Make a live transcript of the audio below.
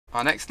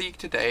Our next league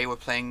today, we're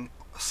playing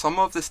some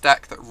of this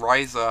deck that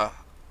Rizer,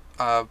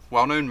 a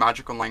well-known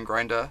Magic Online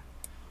grinder,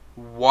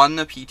 won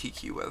a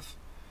PTQ with.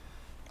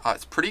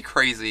 It's pretty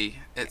crazy.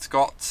 It's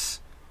got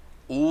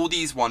all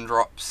these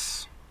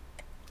 1-drops,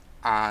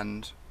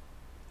 and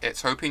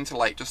it's hoping to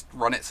like just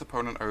run its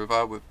opponent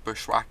over with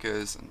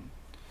bushwhackers and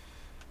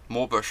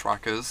more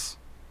bushwhackers.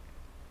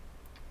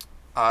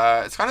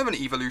 It's kind of an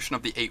evolution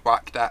of the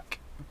 8Whack deck,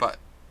 but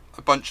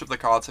a bunch of the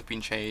cards have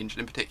been changed.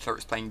 In particular,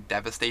 it's playing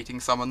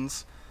devastating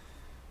summons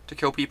to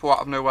kill people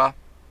out of nowhere.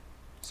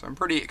 So I'm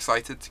pretty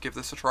excited to give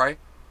this a try.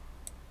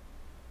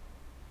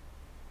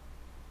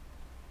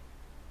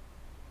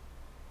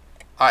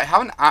 I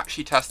haven't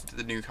actually tested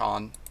the new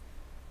Khan.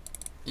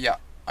 Yeah,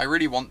 I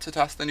really want to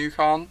test the new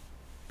Khan,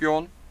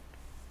 Bjorn.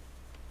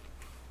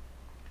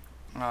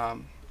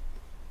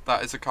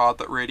 That is a card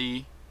that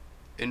really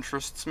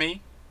interests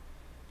me.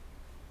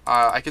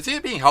 I can see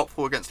it being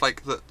helpful against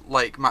like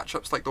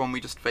matchups like the one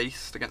we just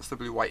faced against the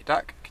blue-white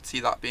deck. I could see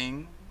that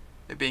being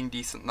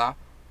decent there.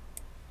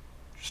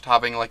 Just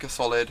having like a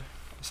solid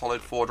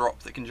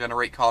 4-drop that can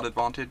generate card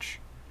advantage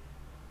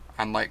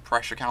and like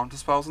pressure counter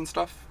spells and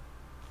stuff.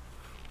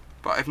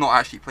 But I've not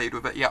actually played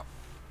with it yet.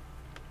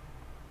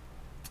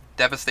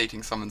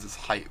 Devastating summons is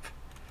hype.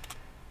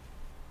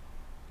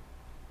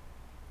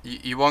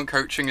 You want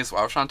coaching as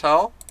well,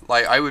 Chantal?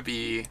 Like, I would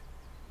be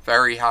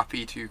very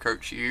happy to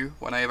coach you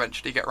when I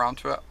eventually get around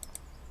to it.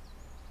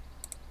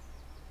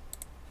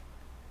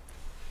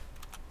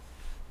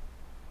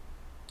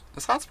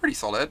 This hand's pretty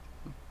solid.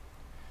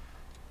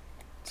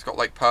 It's got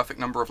like perfect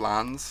number of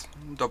lands,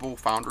 double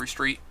Foundry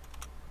Street.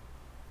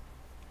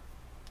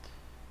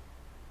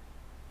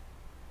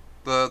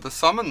 The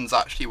summons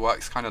actually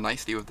works kind of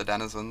nicely with the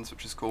denizens,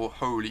 which is cool.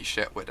 Holy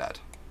shit, we're dead.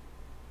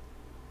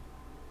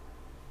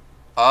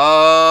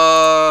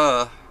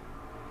 Huh.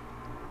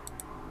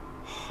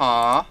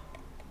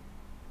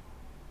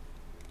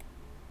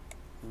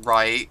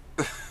 Right.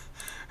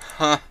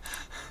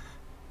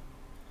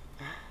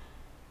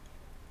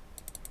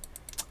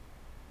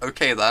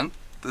 Okay then.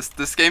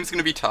 This game's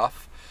gonna be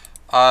tough.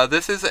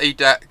 This is a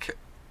deck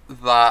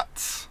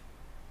that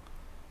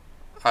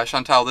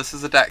Chantal, this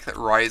is a deck that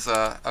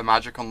Rizer, a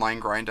Magic Online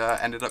grinder,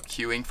 ended up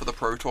queuing for the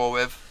Pro Tour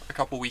with a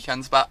couple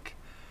weekends back.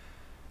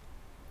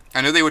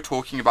 I know they were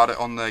talking about it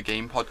on the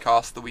game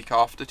podcast the week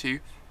after too.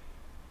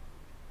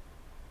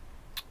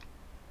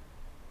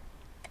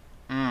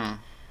 I'm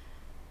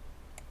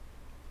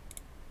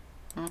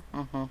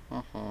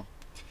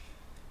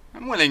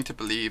willing to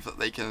believe that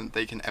they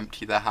can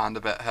empty their hand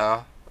a bit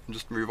here and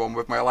just move on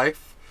with my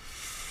life.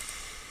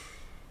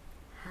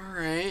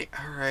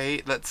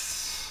 Alright,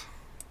 let's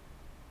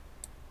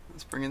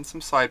bring in some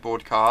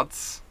sideboard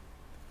cards.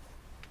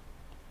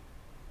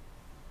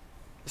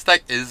 This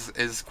deck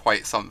is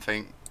quite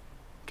something,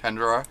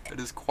 Kendra. It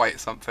is quite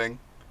something.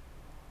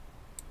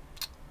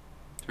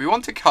 Do we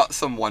want to cut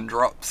some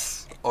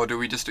 1-drops, or do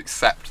we just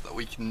accept that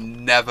we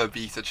can never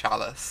beat a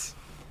Chalice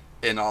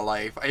in our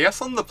life? I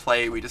guess on the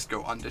play we just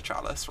go under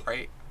Chalice,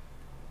 right?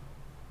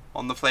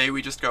 On the play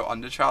we just go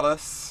under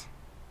Chalice.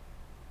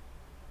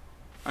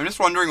 I'm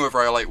just wondering whether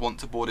I like want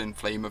to board in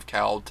Flame of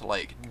Keld to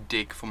like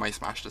dig for my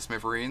Smash to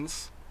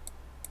Smithereens.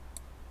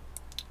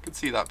 Could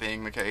see that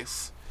being the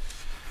case.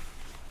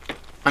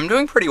 I'm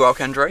doing pretty well,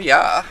 Kendra,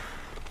 yeah.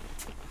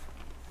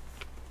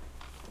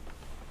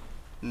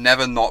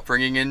 Never not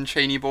bringing in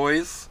Cheney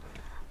boys.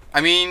 I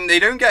mean, they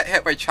don't get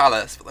hit by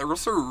Chalice, but they're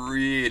also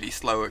really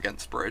slow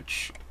against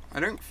Bridge. I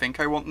don't think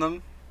I want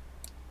them.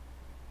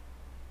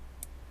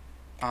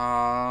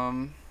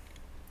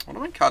 What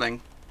am I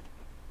cutting?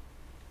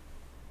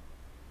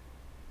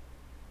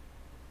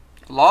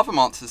 Lava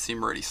Monsters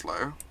seem really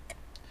slow.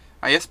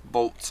 I guess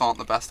Bolts aren't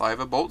the best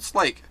either. Bolts,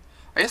 like,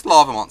 I guess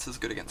Lava Monster's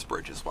good against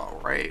Bridge as well,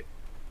 right?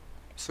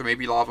 So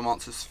maybe Lava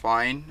Monster's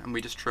fine, and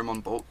we just trim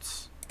on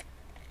Bolts,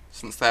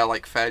 since they're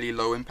like fairly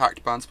low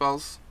impact burn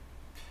spells.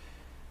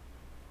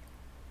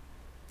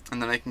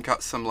 And then I can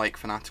cut some like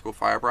Fanatical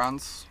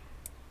Firebrands.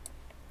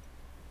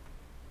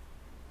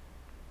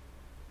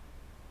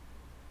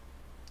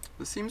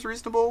 This seems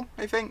reasonable,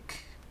 I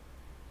think.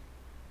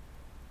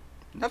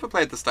 Never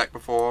played this deck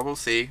before, we'll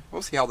see.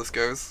 We'll see how this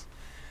goes.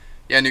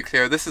 Yeah,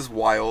 Nucleo, this is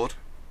wild.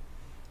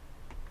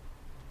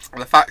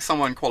 The fact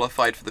someone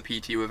qualified for the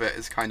PT with it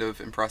is kind of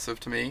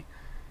impressive to me.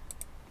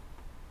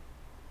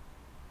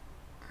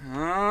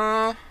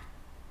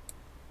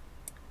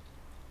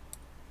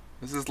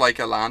 This is like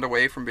a land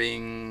away from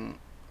being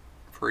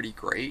pretty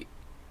great.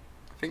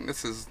 I think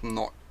this is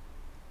not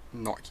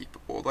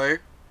keepable though,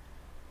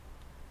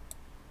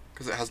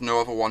 because it has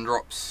no other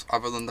 1-drops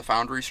other than the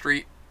Foundry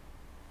Street.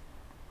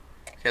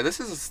 Okay, this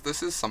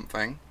is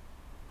something.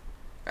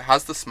 It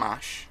has the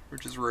Smash,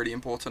 which is really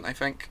important, I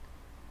think.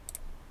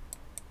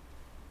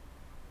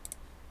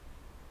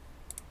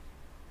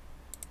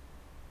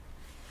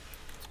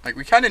 Like,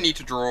 we kind of need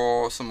to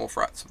draw some more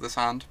threats with this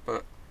hand,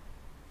 but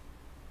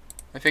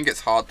I think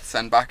it's hard to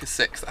send back a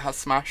 6 that has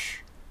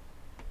Smash.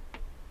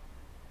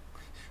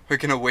 We're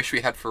gonna wish we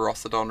had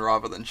Ferocidon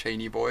rather than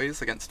Cheney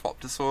Boys against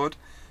Thopter Sword.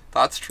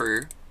 That's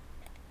true.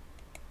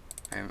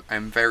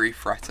 I'm very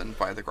threatened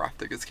by the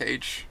Grafdigger's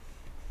Cage.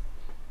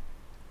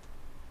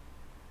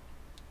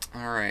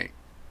 Alright.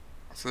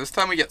 So this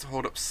time we get to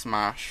hold up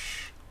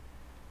Smash.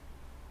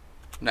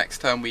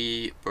 Next turn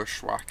we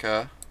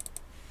Bushwhacker.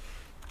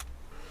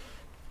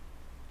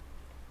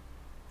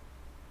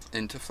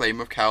 Into Flame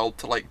of Kelb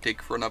to like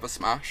dig for another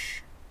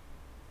Smash.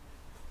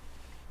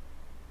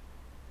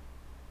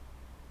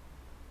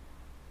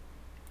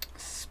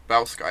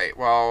 Spellskite,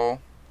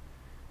 well,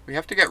 we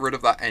have to get rid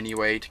of that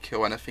anyway to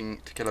kill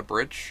anything, to kill a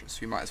bridge, so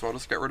we might as well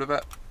just get rid of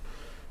it.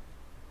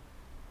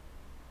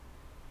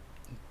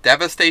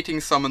 Devastating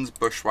Summons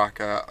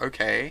Bushwhacker,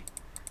 okay.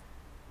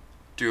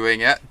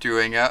 Doing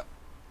it.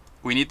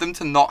 We need them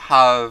to not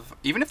have,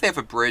 even if they have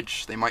a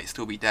bridge, they might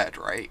still be dead,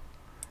 right?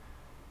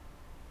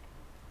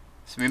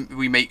 So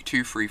we make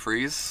 2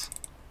 3/3s.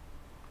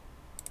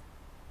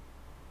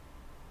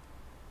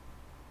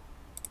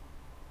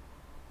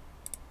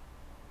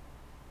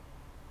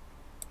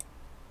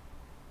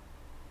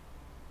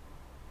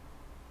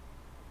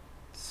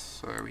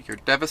 So we go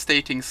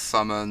Devastating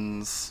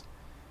Summons,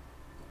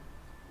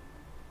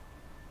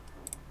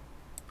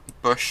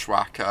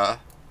 Bushwhacker,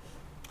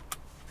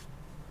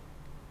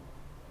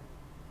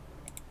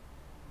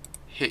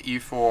 hit you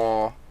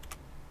for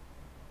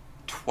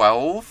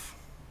 12,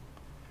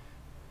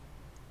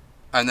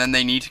 and then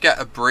they need to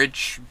get a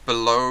bridge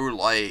below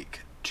like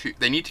 2.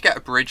 They need to get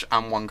a bridge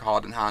and 1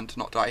 card in hand to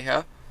not die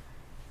here.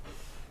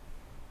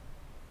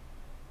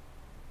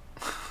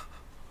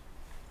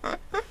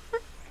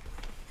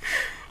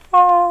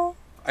 Oh,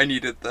 I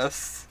needed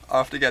this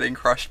after getting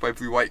crushed by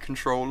blue-white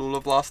control all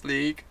of last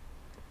league.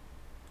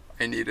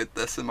 I needed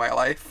this in my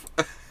life.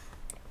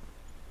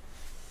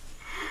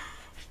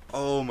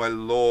 Oh my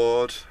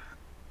lord.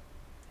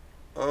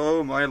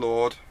 Oh my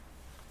lord.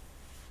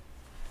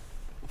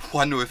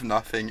 1 with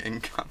nothing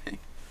incoming.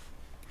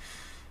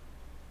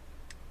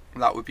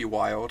 That would be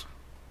wild.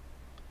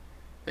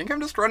 I think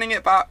I'm just running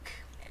it back.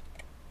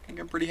 I think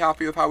I'm pretty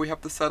happy with how we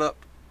have this set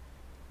up.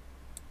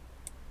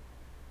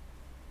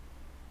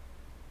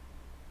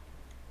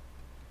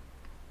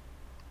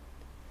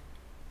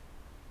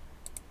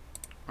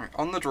 Alright,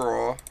 on the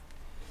draw.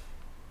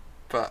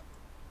 But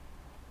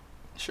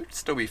it should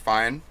still be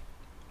fine.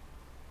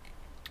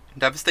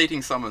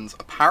 Devastating Summons.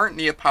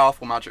 Apparently a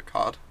powerful magic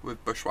card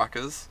with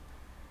Bushwhackers.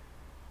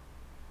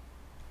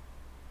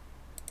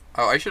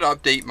 Oh, I should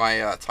update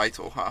my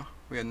title, huh?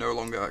 We are no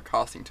longer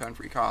casting turn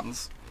 3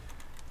 cards.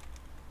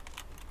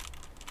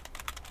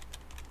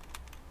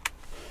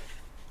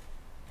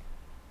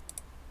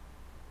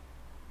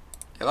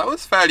 Yeah, that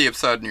was fairly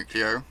absurd,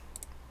 Nucleo.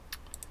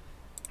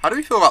 How do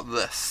we feel about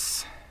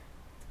this?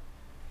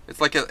 It's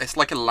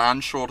like a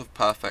land short of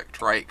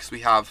perfect, right? Because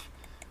we have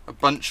a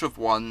bunch of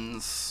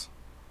 1s,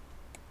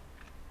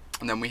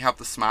 and then we have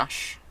the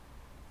Smash.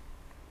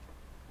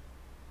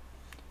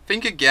 I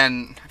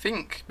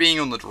think being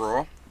on the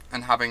draw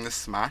and having the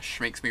Smash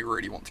makes me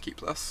really want to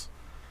keep this.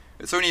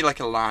 It's only like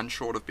a land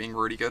short of being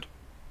really good.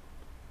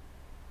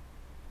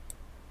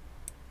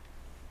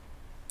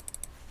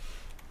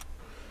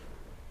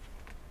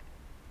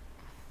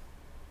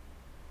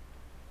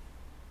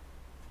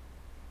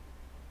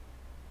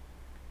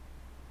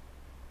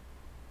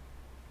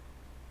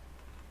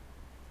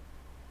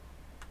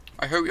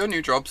 I hope your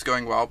new job's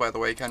going well, by the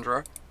way,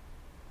 Kendra.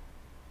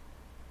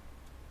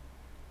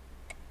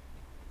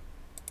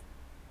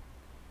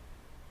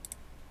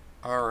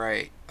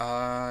 Alright,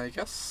 I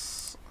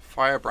guess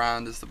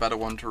Firebrand is the better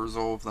one to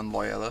resolve than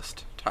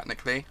Loyalist,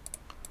 technically.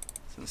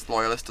 Since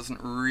Loyalist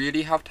doesn't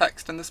really have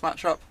text in this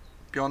matchup,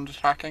 beyond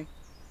attacking.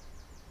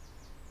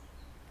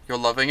 You're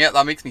loving it?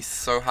 That makes me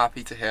so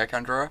happy to hear,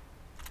 Kendra.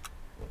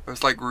 I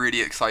was like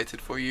really excited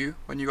for you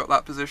when you got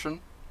that position.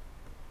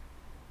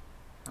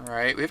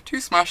 Alright, we have 2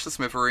 Smash the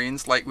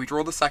Smithereens, like we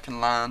draw the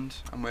second land,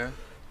 and I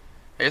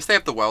guess they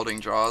have the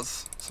Welding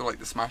Jars, so like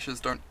the Smashes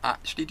don't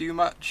actually do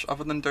much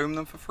other than dome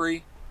them for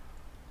free.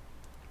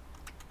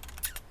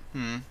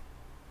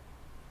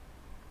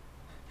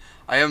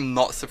 I am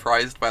not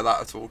surprised by that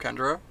at all,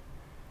 Kendra.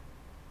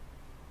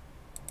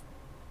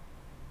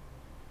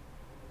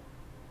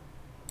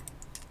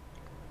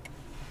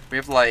 We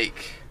have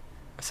like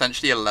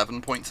essentially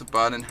 11 points of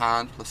burn in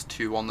hand plus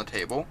 2 on the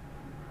table.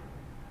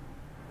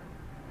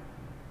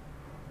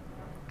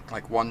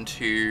 Like 1,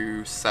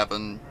 2,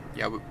 7.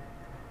 Yeah, we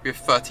have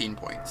 13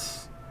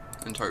 points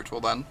in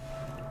total then.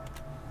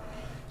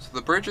 So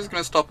the bridge is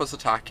going to stop us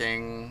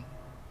attacking.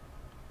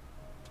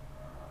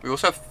 We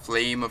also have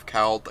Flame of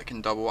Kelb that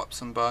can double up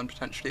some burn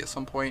potentially at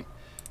some point.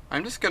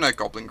 I'm just going to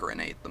Goblin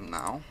Grenade them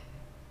now.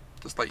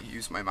 Just like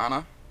use my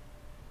mana.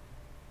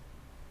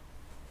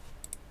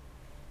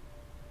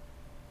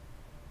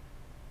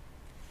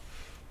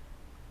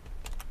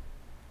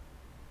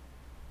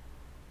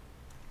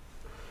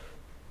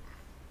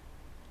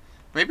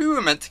 Maybe we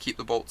were meant to keep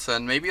the bolts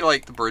in. Maybe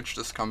like the bridge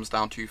just comes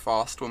down too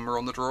fast when we're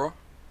on the draw.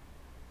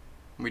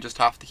 We just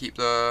have to keep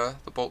the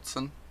bolts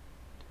in.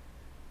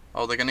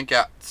 Oh, they're going to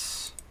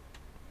get...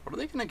 What are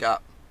they going to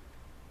get?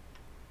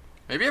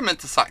 Maybe I meant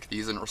to sack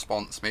these in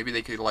response. Maybe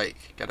they could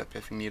like get a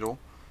Pithing Needle.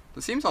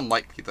 This seems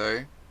unlikely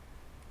though.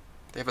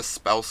 They have a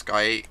spell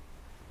Sky.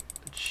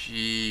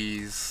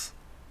 Jeez.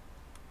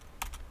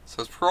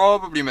 So it's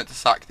probably meant to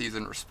sack these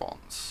in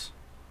response.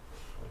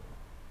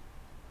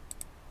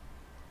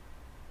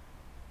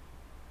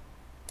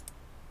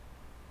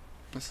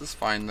 This is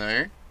fine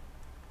though.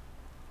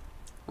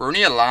 We're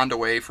only a land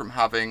away from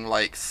having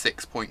like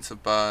 6 points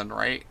of burn,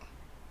 right?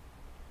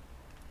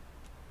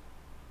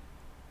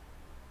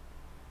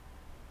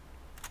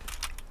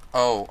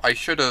 Oh, I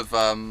should have, they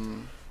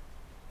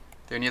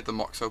only had the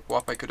Mox Opal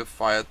up. I could have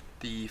fired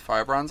the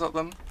Firebrands at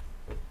them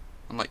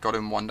and like got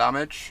him 1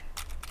 damage.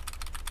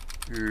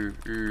 Ooh,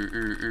 ooh,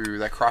 ooh, ooh,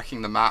 they're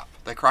cracking the map.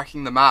 They're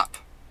cracking the map.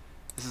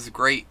 This is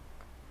great.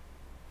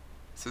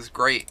 This is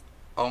great.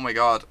 Oh my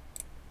god.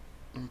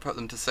 I can put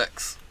them to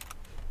 6.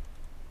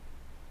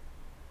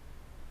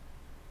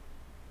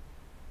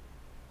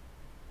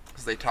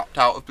 Because they tapped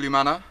out of blue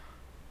mana.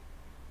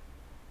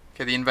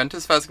 Okay, the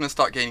Inventor's Fair's going to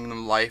start gaining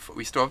them life, but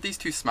we still have these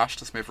 2 Smash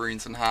to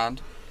Smithereens in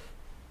hand.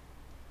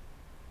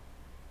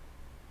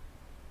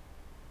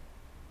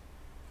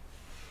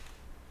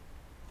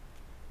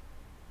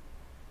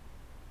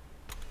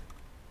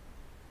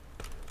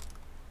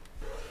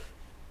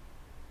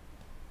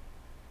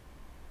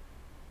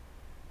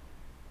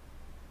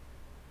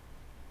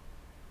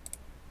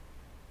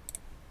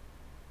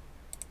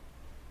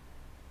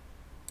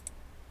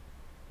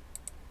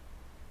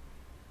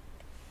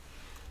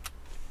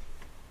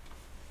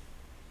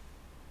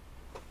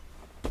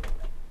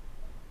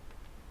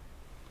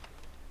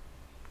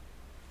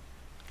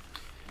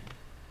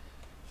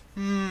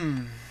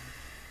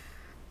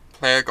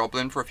 Play a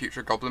Goblin for a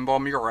future Goblin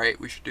Bomb, you're right,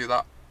 we should do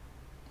that.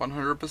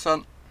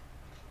 100%.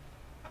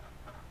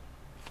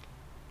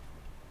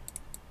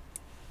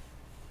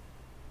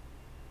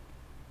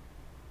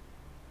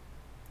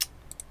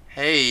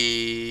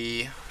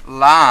 Hey,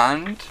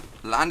 land.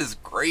 Land is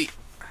great.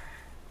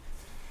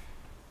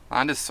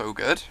 Land is so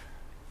good.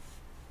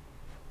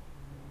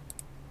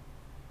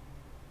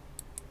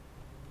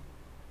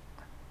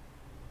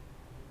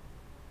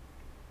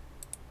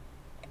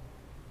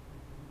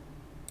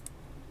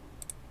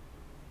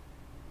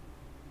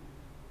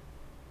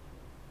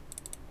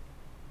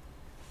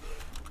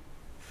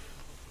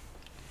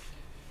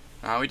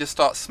 Now we just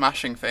start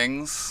smashing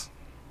things.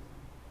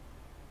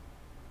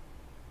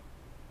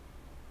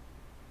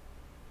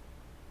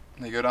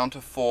 They go down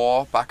to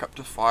 4, back up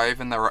to 5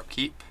 in their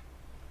upkeep.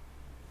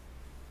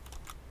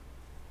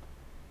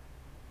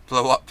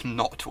 Blow up,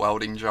 not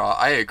welding jar.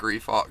 I agree,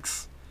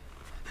 Fox.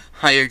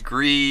 I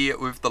agree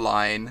with the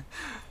line.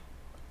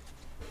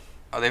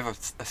 Oh, they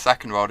have a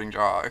second welding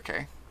jar.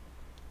 Okay,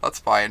 that's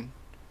fine.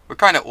 We're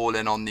kind of all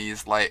in on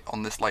these, like,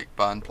 on this like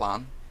burn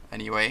plan,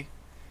 anyway.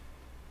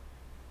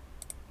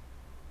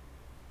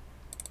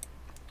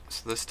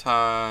 So this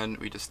turn,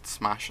 we just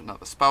smash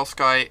another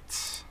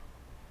Spellskite,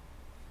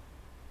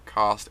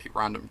 cast a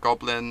random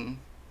Goblin,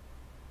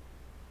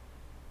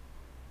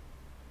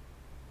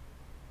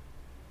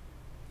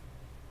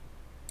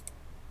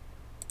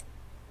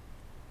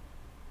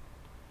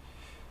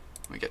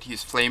 we get to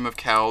use Flame of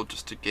Kel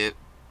just to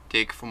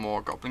dig for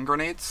more Goblin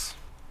Grenades.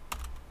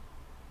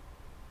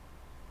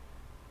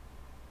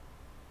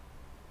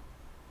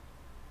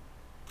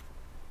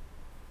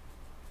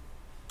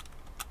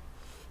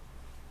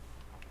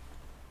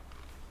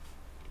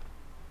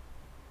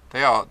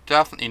 They are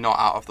definitely not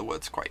out of the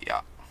woods quite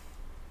yet.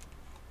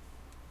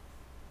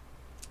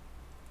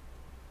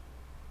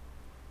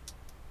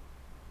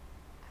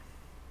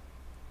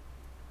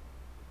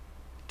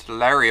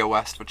 Teleria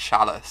West for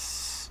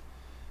Chalice.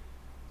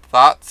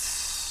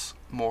 That's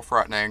more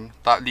threatening.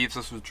 That leaves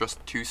us with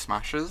just 2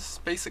 smashes,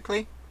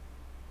 basically.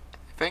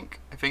 I think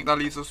that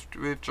leaves us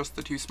with just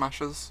the 2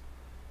 smashes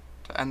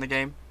to end the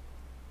game.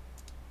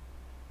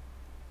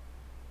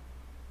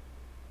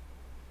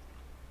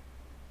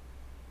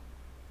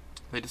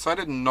 They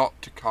decided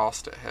not to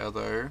cast it here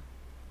though.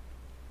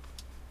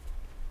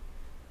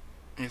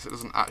 I guess it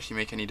doesn't actually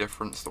make any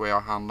difference the way our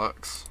hand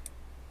looks,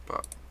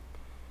 but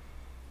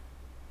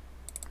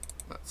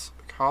let's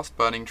cast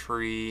Burning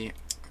Tree,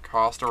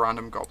 cast a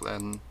random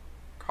Goblin,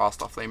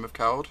 cast our Flame of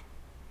Keld.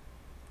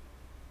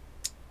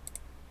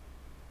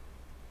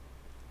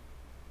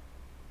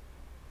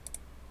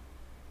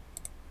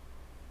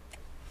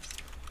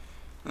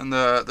 And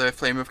the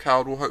Flame of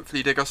Keld will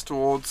hopefully dig us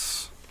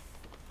towards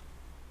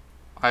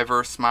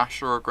either a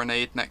smash or a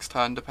grenade next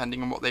turn,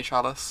 depending on what they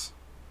chalice.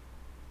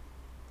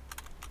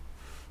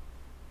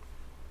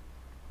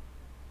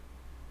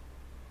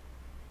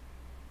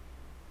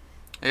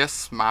 I guess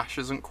smash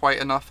isn't quite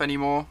enough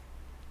anymore.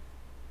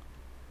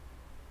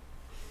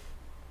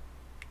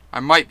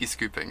 I might be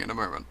scooping in a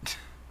moment.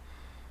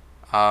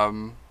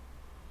 I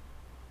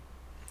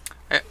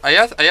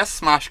guess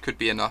smash could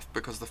be enough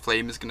because the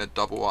flame is going to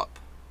double up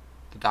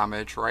the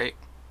damage, right?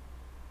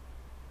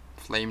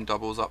 Flame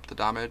doubles up the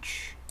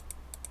damage.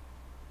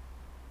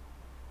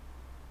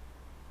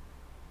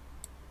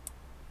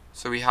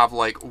 So we have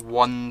like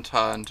 1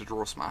 turn to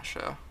draw smash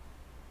here.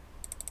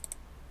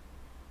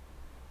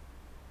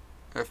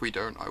 If we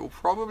don't, I will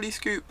probably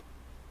scoop.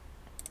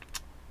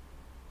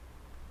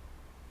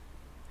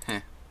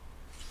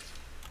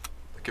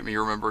 at me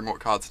remembering what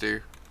cards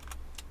do.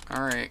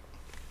 Alright.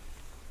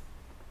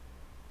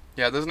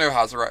 Yeah, there's no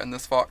Hazoret in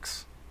this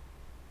fox.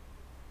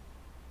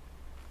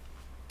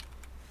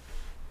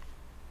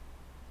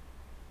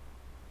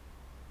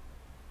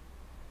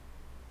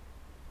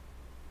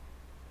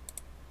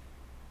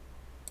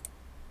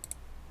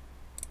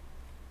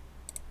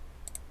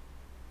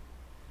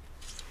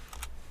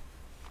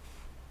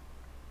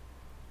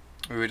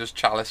 We were just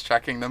chalice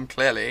checking them,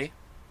 clearly.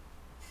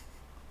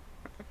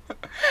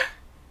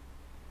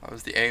 That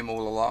was the aim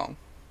all along.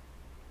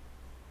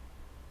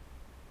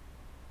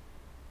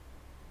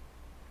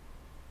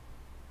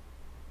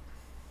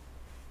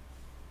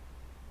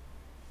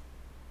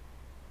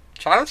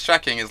 Chalice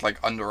checking is like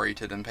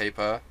underrated in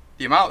paper.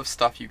 The amount of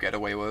stuff you get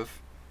away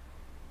with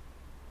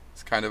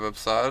is kind of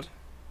absurd.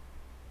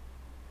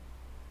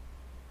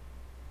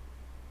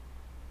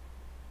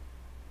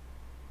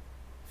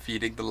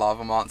 Feeding the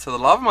lava monster. The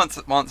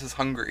lava monster's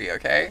hungry,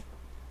 okay?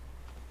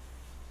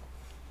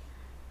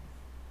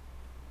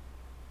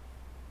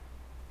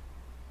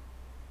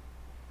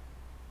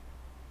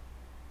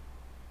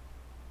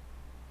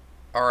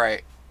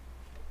 Alright.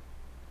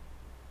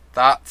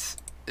 That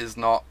is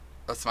not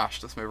a smash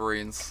to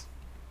smithereens.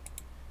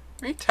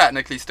 We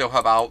technically still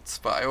have outs,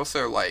 but I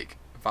also, like,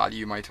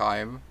 value my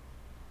time.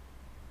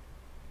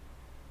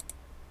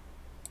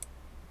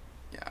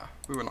 Yeah,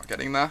 we were not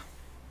getting there.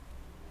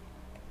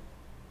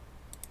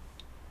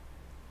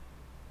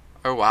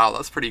 Oh wow,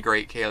 that's pretty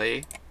great,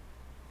 Kaylee.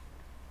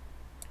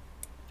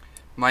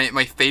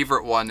 My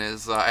favorite one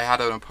is I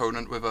had an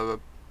opponent with a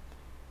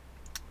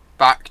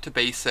back to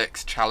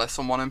basics chalice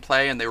on one in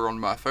play, and they were on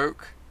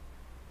Merfolk.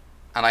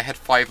 And I had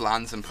 5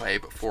 lands in play,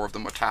 but 4 of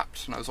them were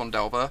tapped, and I was on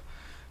Delver.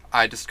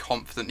 I just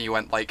confidently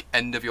went like,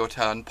 end of your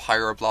turn,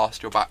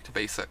 Pyroblast your back to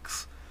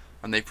basics.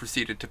 And they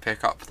proceeded to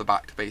pick up the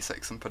back to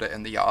basics and put it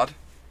in the yard.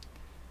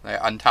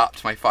 I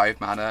untapped my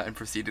 5 mana and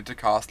proceeded to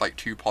cast like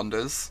 2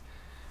 Ponders,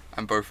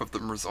 and both of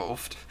them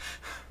resolved.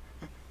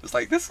 It's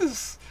like, this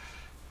is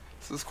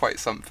quite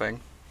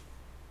something.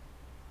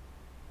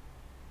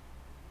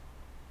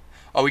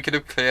 Oh, we could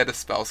have cleared a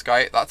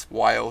Spellskite. That's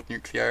wild,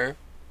 Nucleo.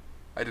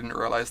 I didn't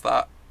realize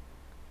that.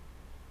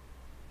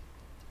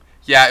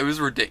 Yeah, it was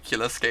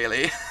ridiculous,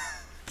 Scaly.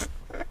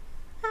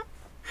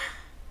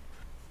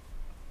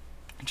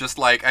 Just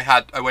like,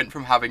 I went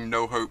from having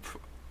no hope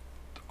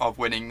of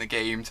winning the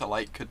game to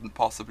like, couldn't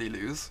possibly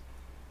lose.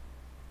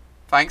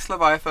 Thanks,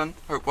 Leviathan.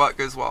 Hope work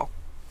goes well.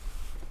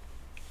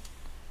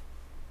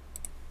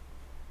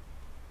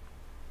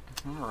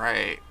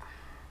 Alright.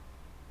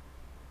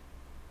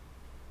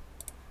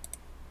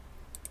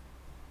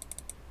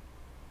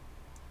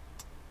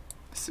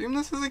 Assume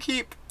this is a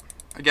keep.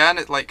 Again,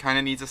 it like kind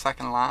of needs a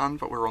second land,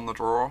 but we're on the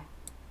draw.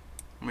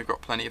 And we've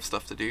got plenty of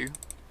stuff to do.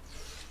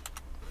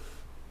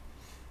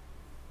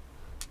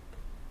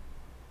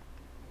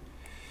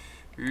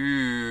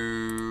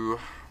 Ooh,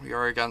 we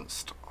are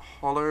against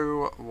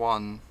Hollow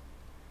 1.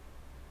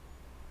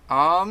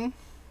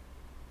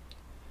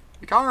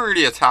 We can't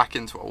really attack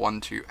into a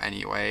 1-2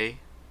 anyway.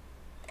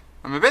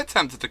 I'm a bit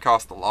tempted to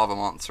cast the Lava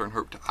Monster and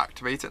hope to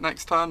activate it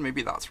next turn.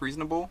 Maybe that's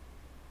reasonable.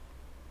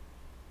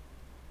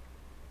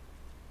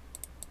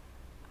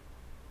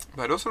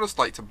 But I'd also just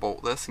like to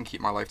bolt this and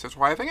keep my life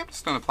total high. I think I'm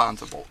just going to plan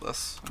to bolt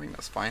this. I think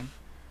that's fine.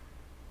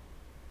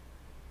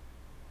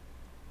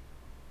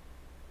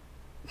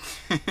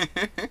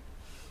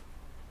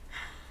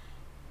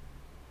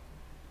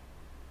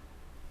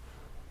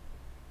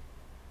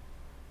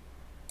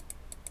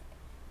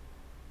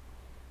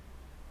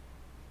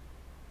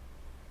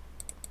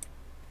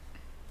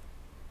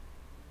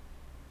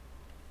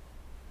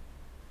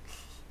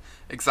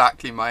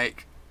 Exactly,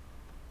 Mike.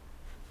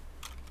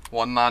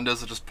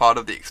 One-landers are just part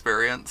of the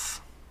experience.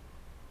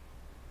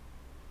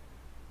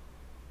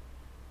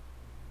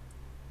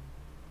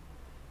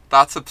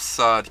 That's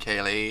absurd,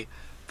 Kaylee.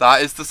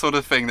 That is the sort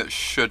of thing that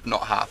should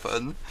not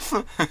happen.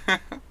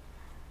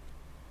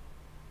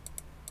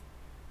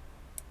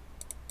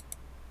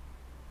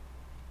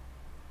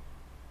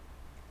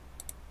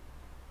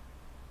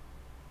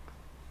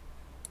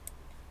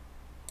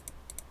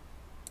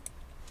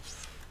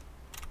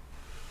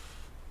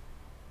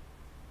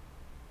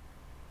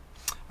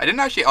 I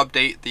didn't actually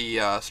update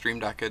the Stream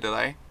Decker, did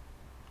I?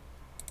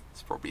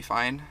 It's probably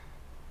fine.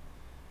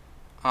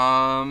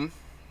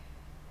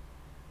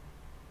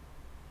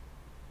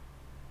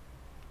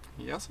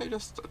 Yes, I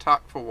just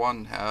attack for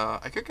 1 here.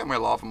 I could get my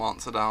Lava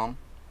Monster down.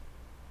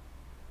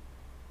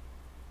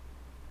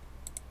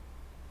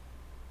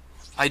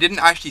 I didn't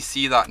actually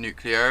see that,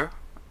 Nucleo.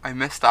 I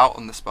missed out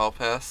on the Spell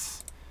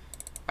Pierce.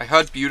 I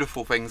heard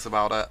beautiful things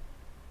about it,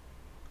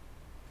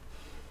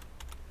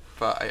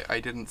 but I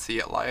didn't see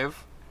it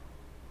live.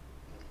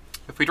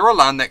 If we draw a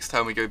land next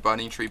turn, we go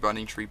Burning Tree,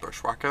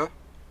 Bushwhacker,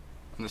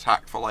 and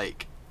attack for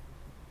like,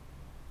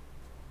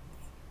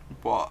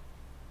 what?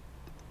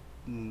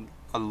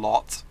 A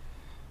lot?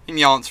 I think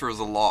the answer is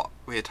a lot.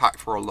 We attack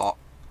for a lot.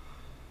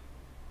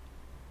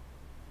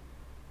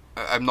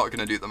 I'm not going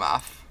to do the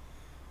math.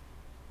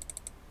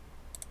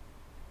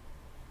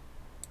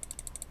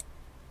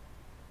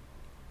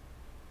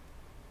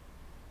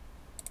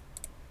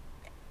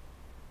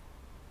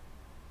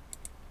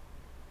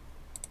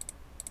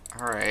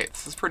 Alright,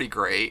 this is pretty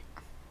great.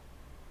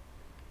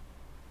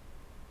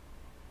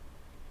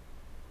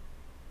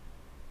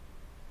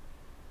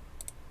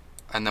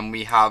 And then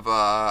we have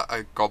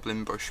a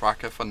Goblin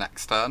Bushwhacker for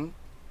next turn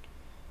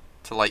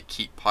to like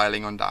keep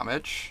piling on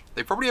damage.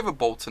 They probably have a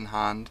Bolt in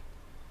hand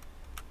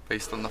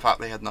based on the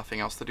fact they had nothing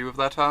else to do with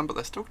their turn, but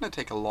they're still going to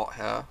take a lot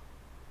here,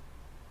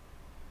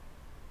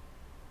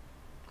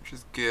 which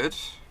is good.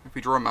 If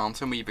we draw a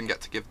mountain, we even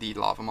get to give the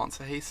Lava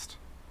Monster haste.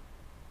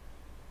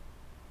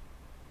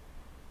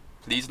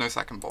 Please no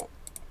second bolt.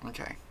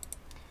 Okay.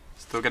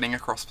 Still getting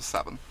across for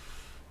 7.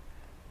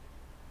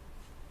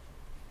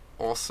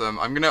 Awesome.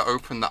 I'm going to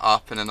open that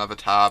up in another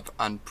tab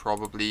and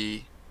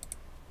probably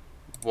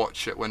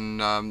watch it when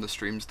the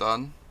stream's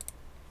done,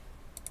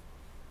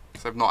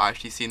 because I've not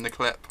actually seen the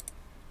clip.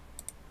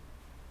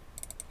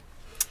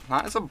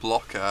 That is a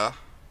blocker.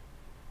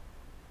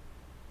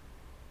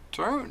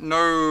 Don't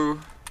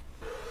know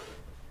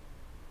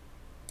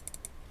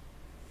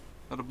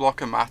that a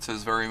blocker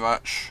matters very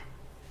much.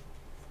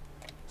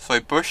 So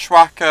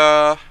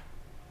Bushwhacker,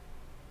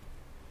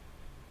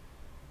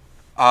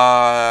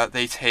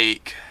 they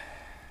take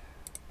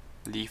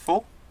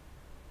lethal,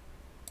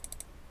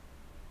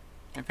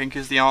 I think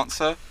is the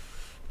answer.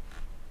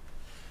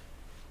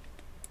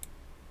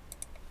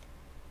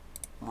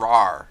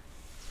 Rar.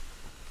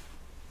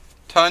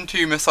 Turn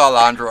 2 missile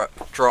land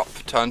drop,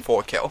 turn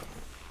 4 kill.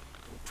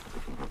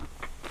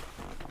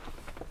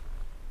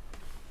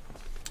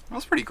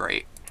 That's pretty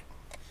great.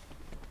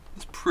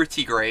 That's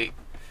pretty great.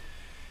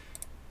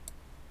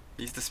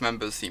 These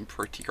dismembers seem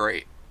pretty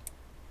great.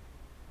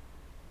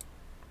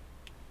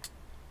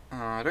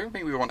 I don't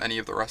think we want any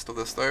of the rest of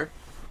this though.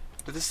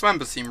 The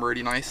dismembers seem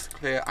really nice to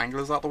clear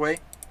anglers out the way.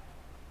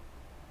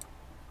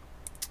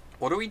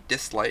 What do we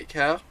dislike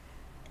here?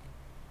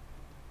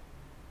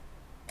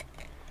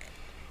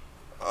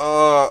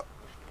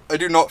 I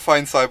do not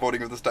find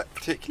sideboarding of this deck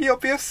particularly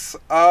obvious.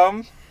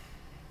 Lava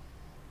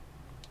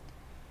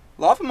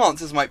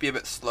Monsters might be a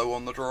bit slow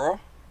on the draw.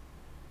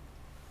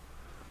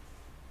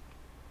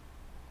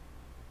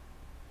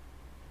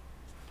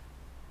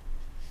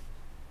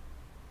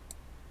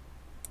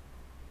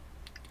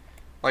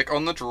 Like,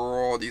 on the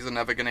draw, these are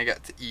never going to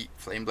get to eat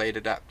Flameblade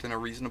Adept in a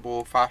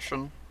reasonable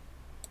fashion.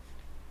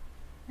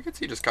 I could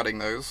see just cutting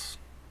those.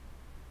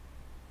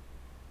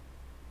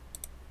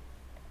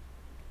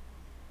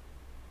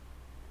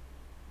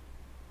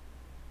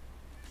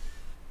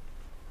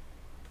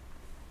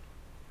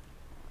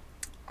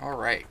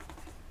 Alright.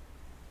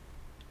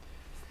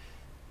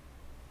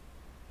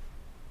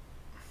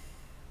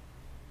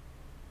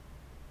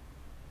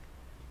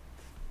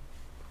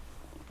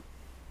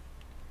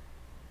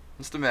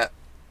 Must admit,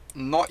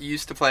 not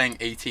used to playing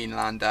 18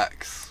 land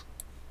decks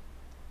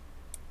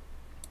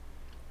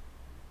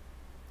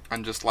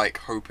and just like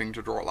hoping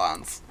to draw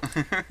lands.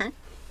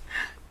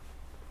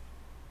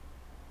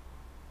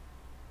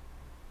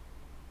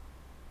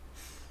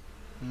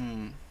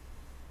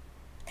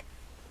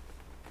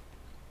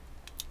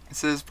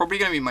 This is probably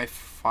going to be my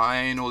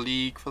final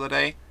league for the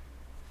day.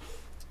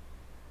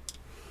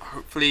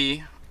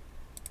 Hopefully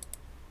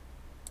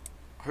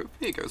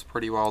it goes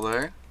pretty well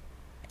though.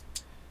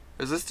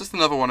 Is this just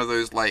another one of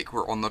those, like,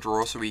 we're on the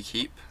draw so we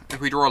keep? If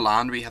we draw a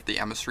land, we have the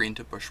Emissary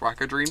into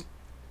Bushwhacker Dream.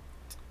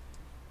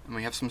 And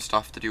we have some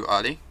stuff to do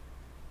early.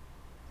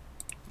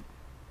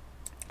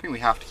 I think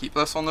we have to keep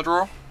this on the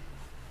draw.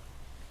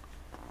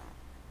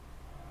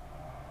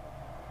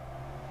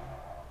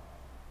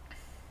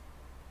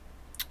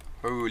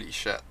 Holy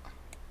shit.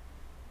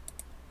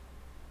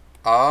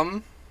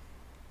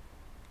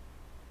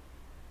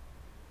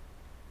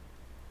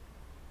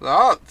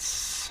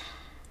 That's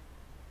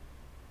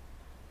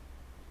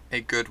a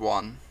good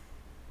one.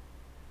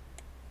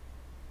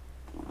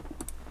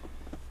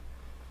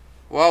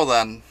 Well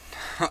then,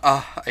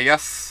 I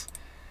guess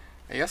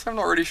I'm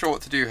not really sure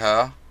what to do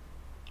here.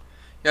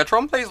 Yeah,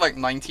 Tron plays like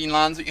 19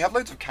 lands, but you have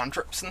loads of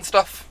cantrips and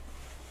stuff.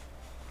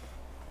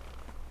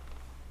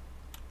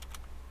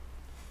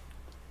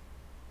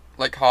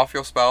 Like half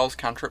your spells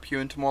cantrip you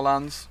into more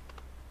lands.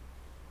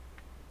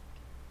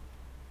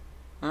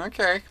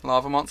 Okay,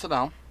 Lava Monster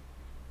down.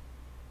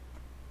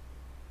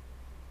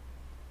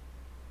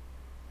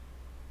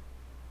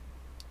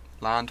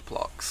 Land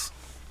blocks.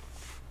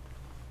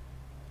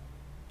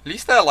 At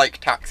least they're like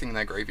taxing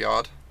their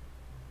graveyard,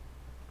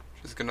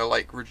 which is gonna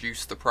like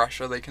reduce the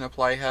pressure they can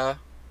apply here.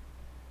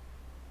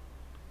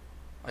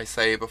 I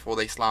say before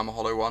they slam a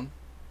hollow one.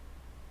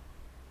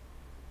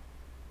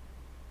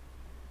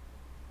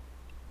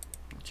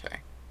 Okay.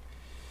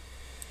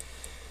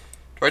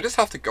 Do I just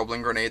have to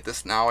Goblin Grenade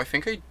this now? I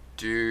think I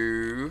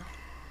do.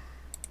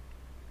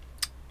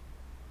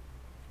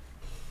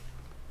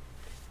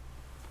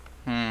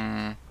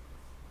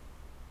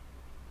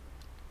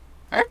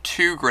 I have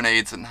 2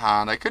 grenades in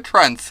hand. I could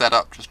try and set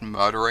up just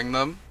murdering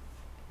them.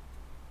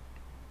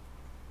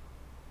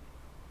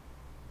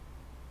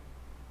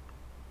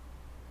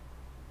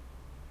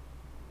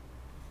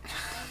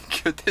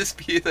 Could this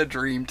be the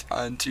dream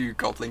turn 2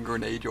 Goblin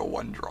Grenade your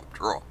 1-drop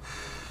draw?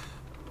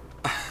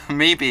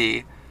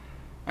 Maybe.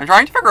 I'm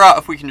trying to figure out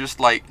if we can just,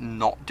 like,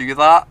 not do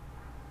that.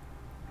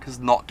 Because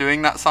not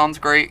doing that sounds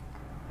great.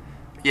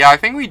 Yeah, I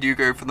think we do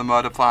go for the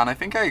murder plan. I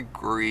think I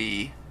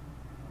agree.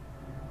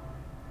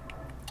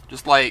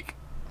 Just, like...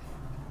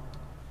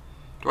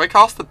 Do I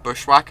cast the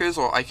Bushwhackers?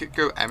 Or I could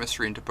go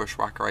Emissary into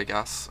Bushwhacker, I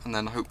guess. And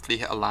then hopefully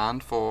hit a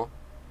land for...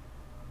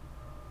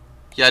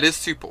 Yeah, it is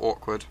super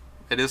awkward.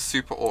 It is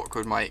super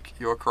awkward, Mike.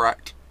 You're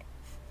correct.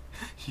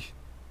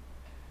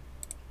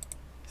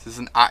 This is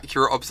an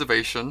accurate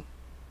observation.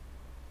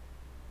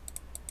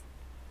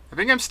 I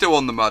think I'm still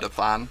on the murder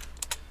plan.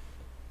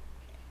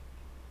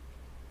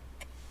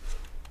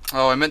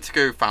 Oh, I meant to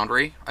go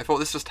Foundry. I thought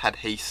this just had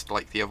haste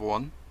like the other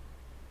one.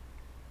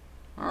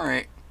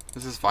 Alright,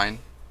 this is fine.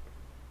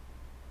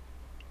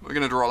 We're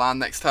going to draw land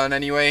next turn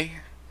anyway.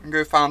 And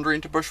go Foundry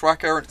into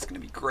Bushwhacker, and it's going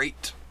to be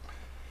great.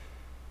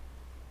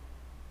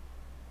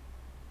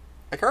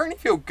 I currently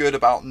feel good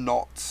about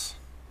not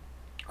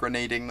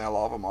grenading their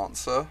Lava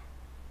Monster.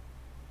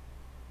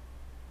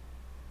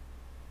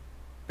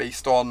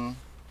 Based on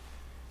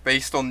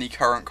the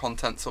current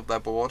contents of their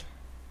board.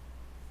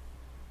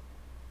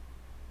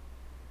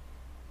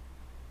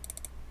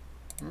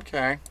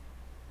 Okay.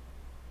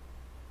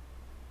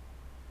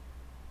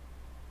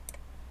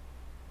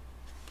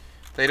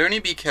 They'd only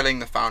be killing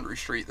the Foundry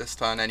Street this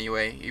turn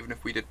anyway, even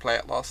if we did play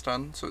it last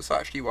turn, so it's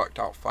actually worked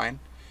out fine.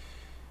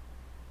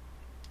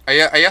 I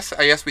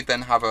guess we'd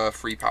then have a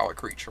free power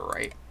creature,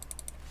 right?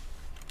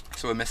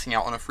 So we're missing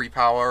out on a free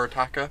power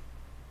attacker.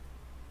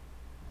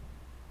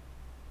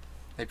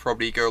 They'd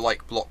probably go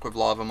like block with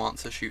Lava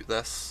Monster, shoot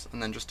this,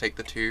 and then just take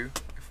the 2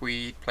 if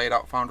we played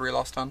out Foundry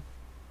last turn.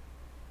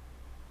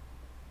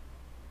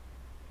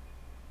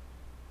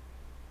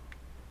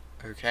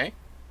 Okay.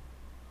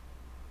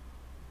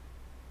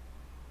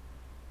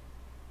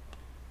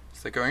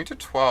 So they're going to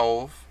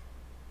 12.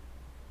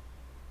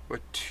 We're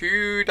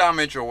 2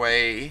 damage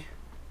away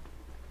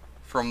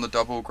from the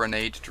double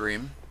grenade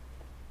dream.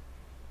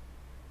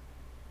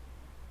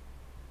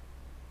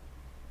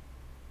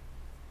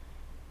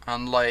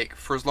 And like,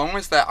 for as long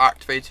as they're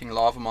activating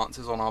Lava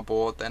Monsters on our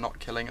board, they're not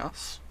killing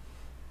us.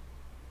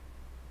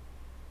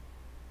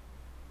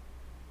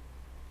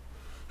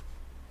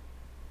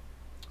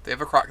 If they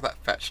ever crack that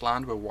fetch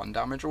land, we're 1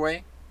 damage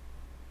away.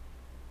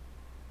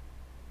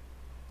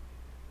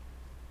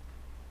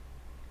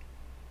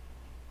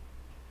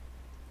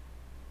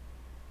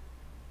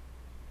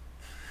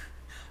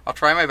 I'll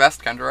try my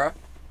best, Kendra.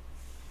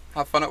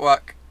 Have fun at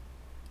work.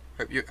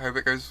 Hope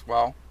it goes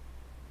well.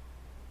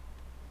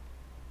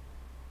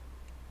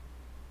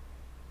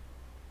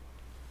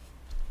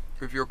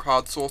 With your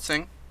card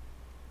sorting.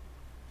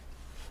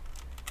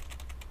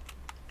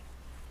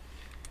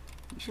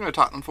 I'm just going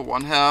to attack them for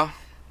 1 here.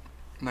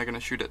 And they're going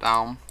to shoot it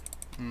down.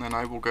 And then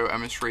I will go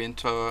Emissary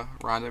into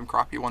random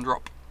crappy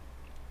 1-drop.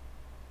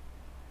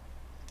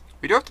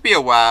 We do have to be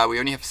aware, we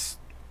only have...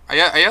 I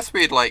guess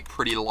we'd like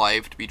pretty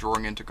live to be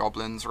drawing into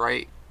goblins,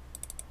 right?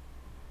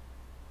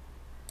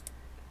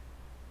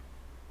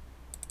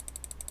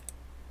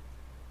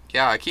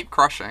 Yeah, I keep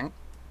crushing.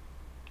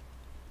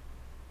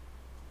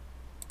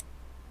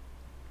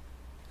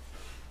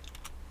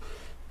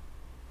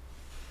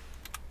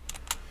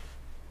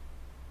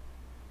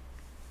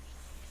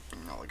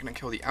 Now we're gonna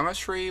kill the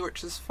Emissary,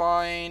 which is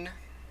fine.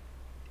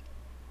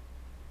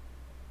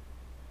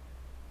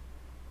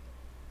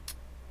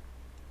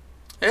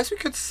 I guess we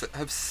could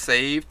have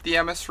saved the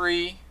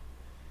Emissary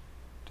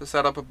to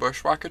set up a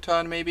Bushwhacker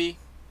turn, maybe.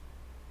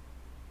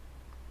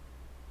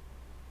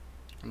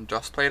 And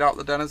just played out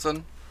the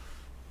Denizen.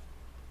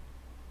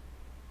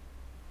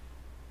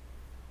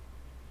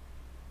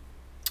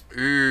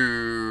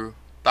 Ooh,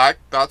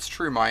 that's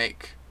true,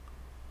 Mike.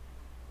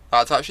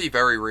 That's actually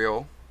very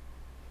real.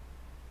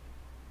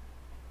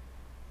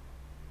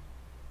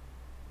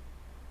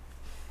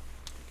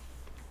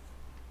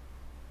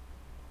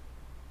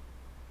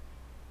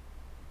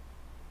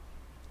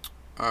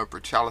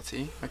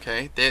 Brutality.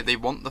 Okay, they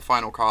want the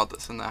final card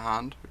that's in their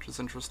hand, which is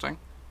interesting.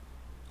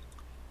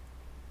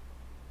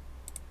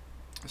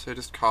 So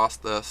just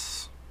cast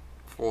this,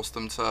 force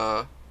them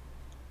to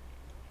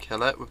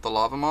kill it with the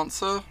Lava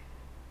Monster.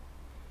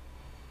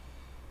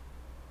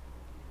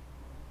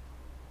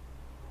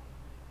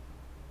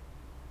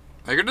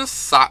 I could just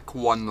sack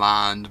 1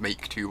 land,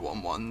 make 2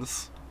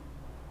 1/1s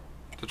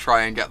to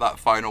try and get that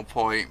final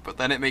point, but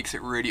then it makes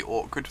it really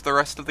awkward for the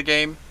rest of the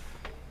game.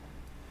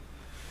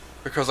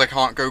 Because I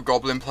can't go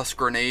Goblin plus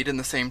Grenade in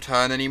the same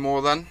turn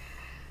anymore then.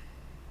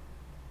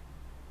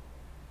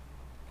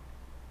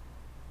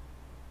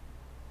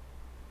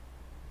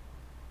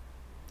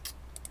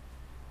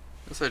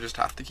 So I just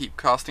have to keep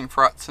casting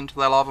threats into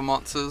their Lava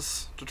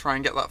Monsters to try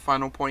and get that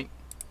final point.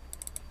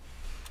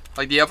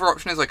 Like, the other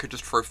option is I could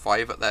just throw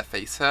 5 at their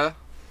face here.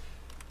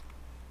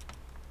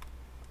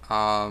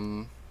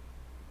 And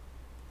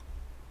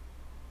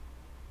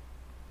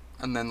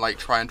then, like,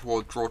 try and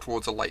draw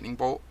towards a Lightning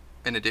Bolt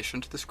in addition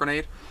to this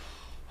grenade.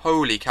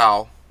 Holy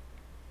cow.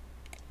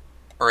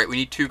 Alright, we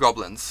need 2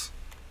 goblins.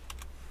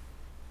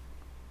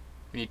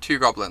 We need 2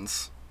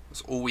 goblins.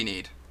 That's all we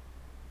need.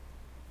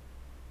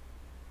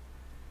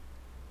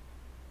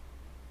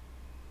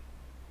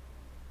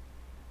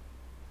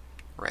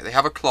 they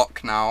have a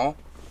clock now.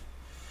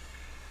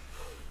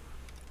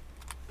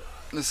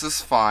 This is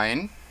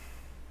fine.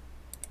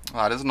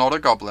 That is not a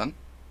goblin.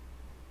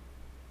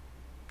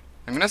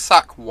 I'm going to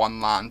sack one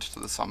land to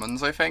the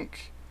summons, I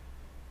think.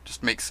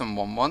 Just make some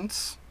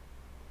 1/1s.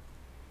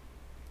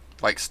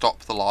 Like,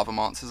 stop the lava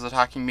monsters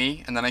attacking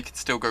me, and then I could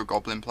still go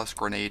goblin plus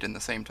grenade in the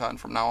same turn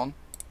from now on.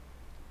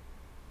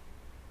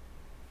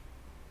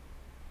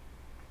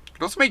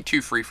 Could also make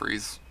 2 free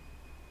frees.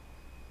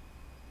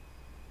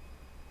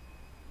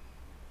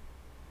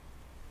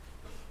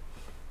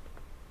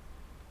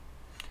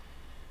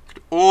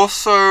 Could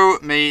also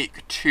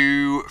make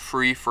 2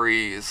 free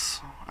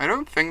frees. I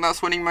don't think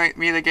that's winning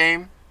me the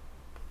game.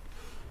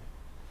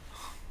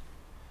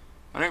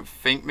 I don't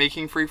think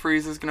making free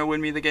frees is going to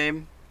win me the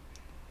game.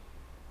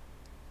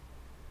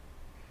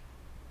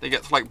 They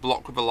get to like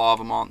block with a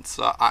lava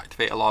monster,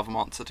 activate a lava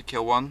monster to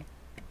kill one.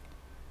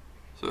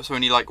 So it's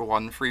only like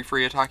 1 free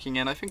free attacking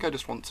in. I think I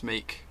just want to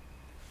make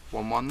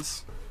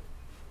 1/1s.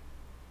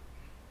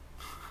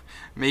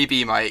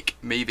 Maybe, Mike,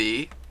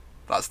 maybe.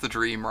 That's the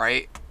dream,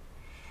 right?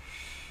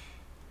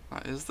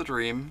 That is the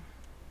dream.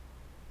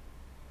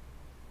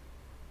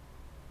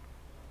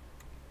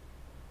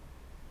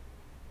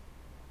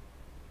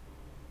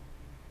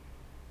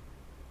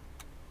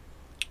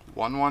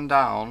 One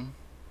down.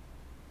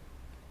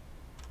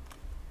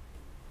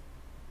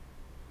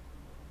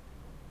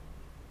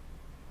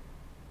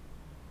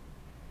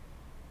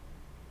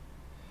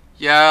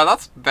 Yeah,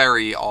 that's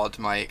very odd,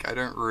 Mike. I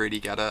don't really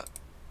get it.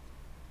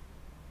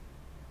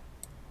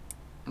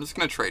 I'm just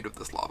going to trade with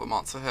this lava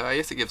monster here. I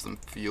guess it gives them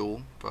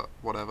fuel, but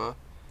whatever.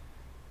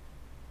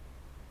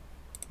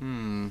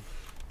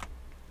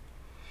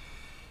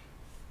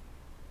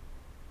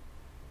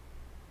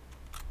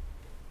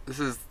 This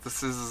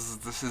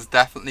is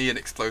definitely an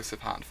explosive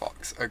hand,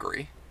 Fox.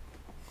 Agree.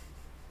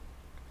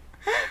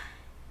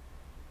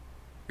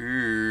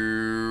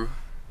 Ooh.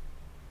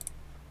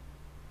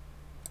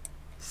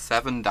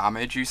 7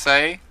 damage, you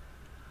say?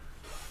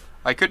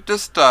 I could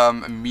just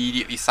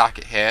immediately sack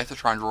it here to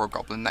try and draw a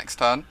goblin next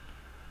turn.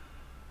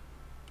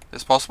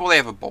 It's possible they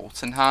have a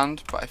bolt in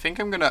hand, but I think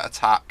I'm going to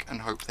attack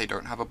and hope they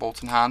don't have a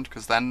bolt in hand,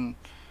 because then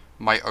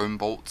my own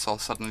bolts are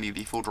suddenly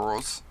lethal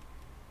draws.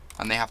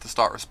 And they have to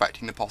start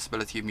respecting the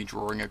possibility of me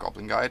drawing a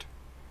goblin guide.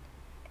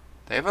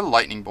 They have a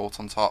lightning bolt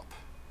on top,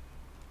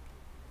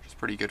 which is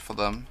pretty good for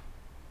them.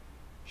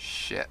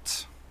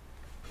 Shit.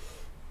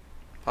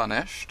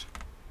 Punished.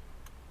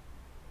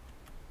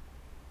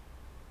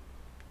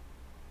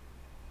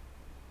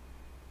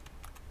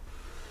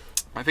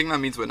 I think that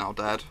means we're now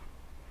dead.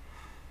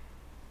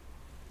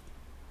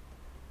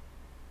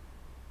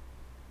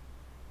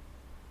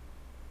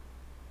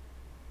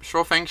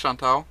 Sure thing,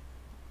 Chantal.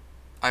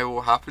 I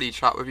will happily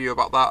chat with you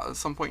about that at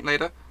some point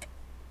later.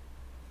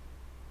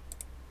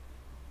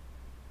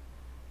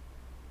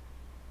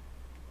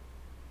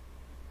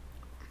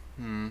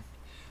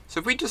 So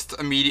if we just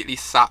immediately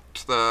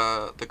sacked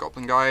the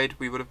goblin guide,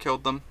 we would have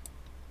killed them.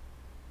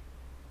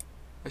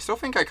 I still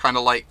think I kind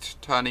of liked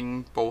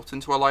turning Bolt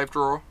into a live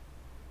draw.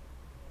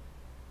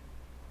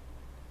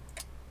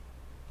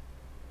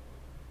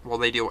 Well,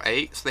 they deal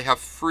 8, so they have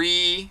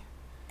 3,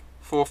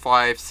 4,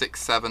 5,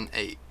 6, 7,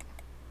 8.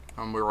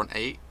 And we're on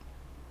 8.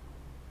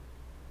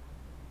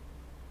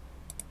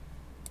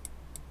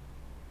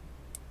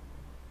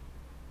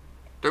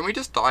 Don't we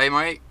just die,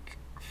 Mike?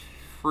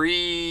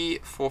 3,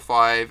 4,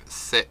 5,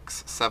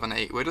 6, 7,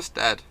 8. We're just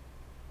dead.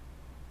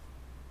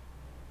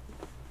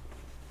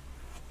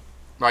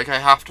 Like, I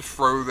have to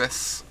throw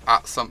this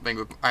at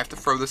something. I have to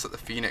throw this at the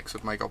Phoenix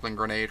with my Goblin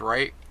Grenade,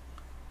 right?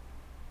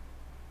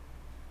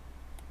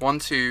 1,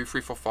 2,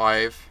 3, 4,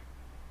 5.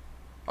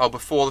 Oh,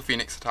 before the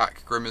Phoenix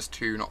attack. Grim is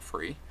 2, not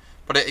 3.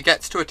 But it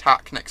gets to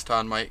attack next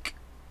turn, Mike.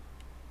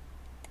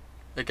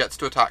 It gets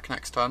to attack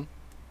next turn.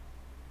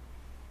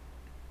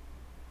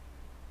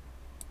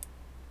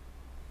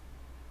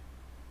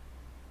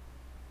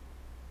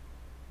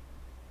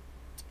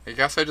 I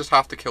guess I just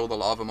have to kill the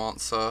lava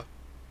monster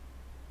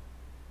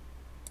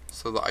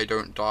so that I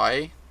don't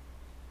die.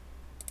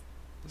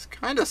 This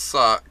kind of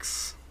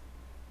sucks.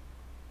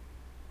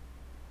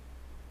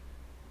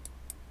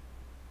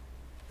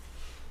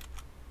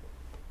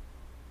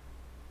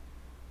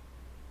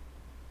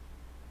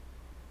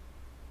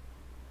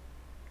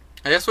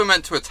 I guess we're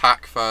meant to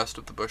attack first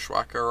with the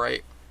Bushwhacker,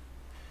 right?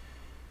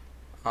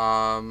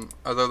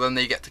 Although then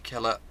they get to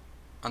kill it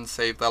and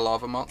save their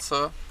lava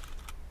monster.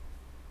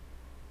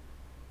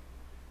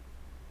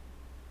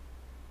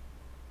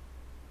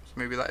 So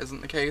maybe that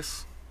isn't the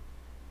case.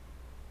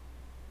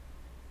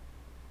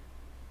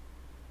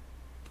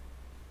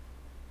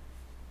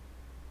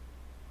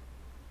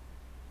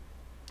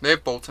 They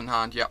have Bolt in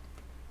hand, yep.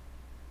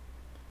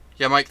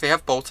 Yeah, Mike, they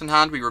have Bolt in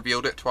hand. We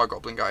revealed it to our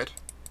Goblin Guide.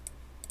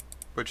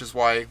 Which is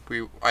why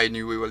I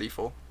knew we were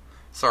lethal.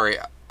 Sorry,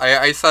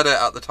 I said it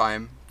at the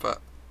time, but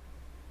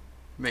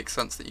it makes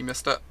sense that you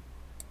missed it.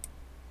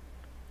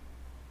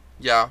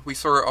 Yeah, we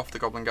saw it off the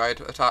Goblin Guide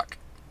attack.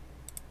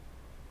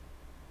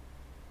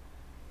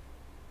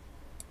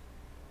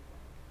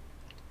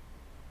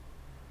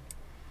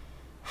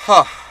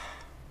 Huh.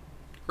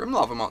 Grim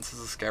Lava Monster's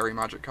a scary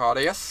magic card,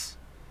 I guess.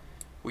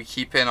 We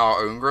keep in our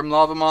own Grim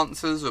Lava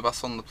Monsters with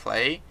us on the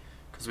play,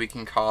 because we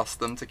can cast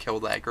them to kill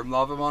their Grim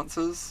Lava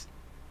Monsters.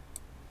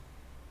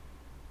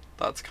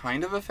 That's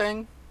kind of a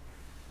thing.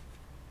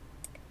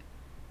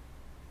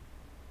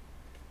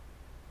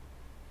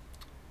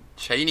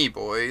 Chainy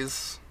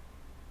Boys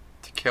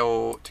to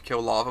kill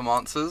lava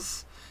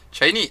monsters.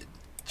 Chain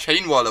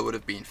Whirler would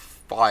have been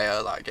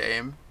fire that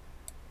game.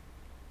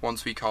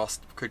 Once we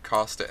could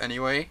cast it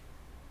anyway.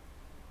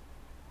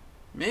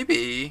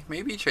 Maybe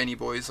Chainy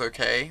Boy's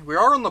okay. We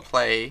are on the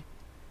play.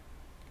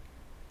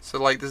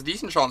 So like there's a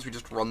decent chance we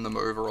just run them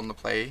over on the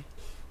play.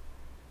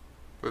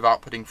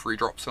 Without putting free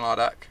drops in our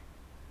deck.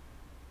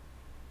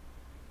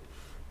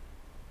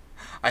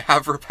 I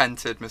have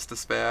repented, Mr.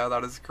 Spear,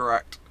 that is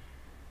correct.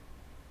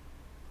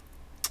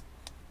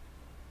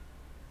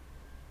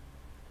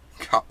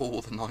 Cut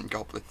all the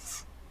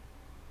non-goblins.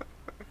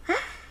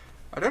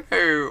 I don't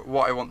know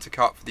what I want to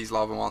cut for these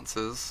lava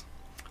monsters.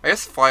 I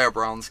guess fire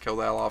browns kill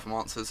their lava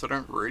monsters, so I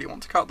don't really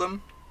want to cut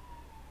them.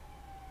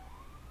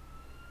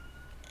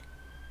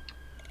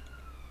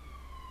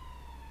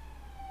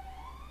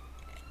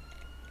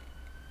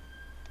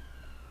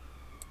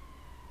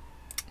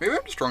 Maybe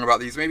I'm just wrong about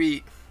these.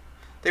 Maybe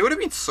they would have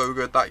been so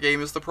good that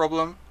game is the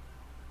problem.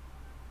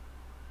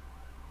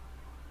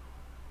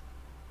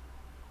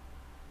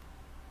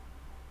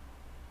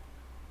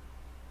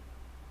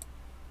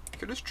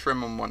 Could just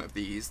trim on one of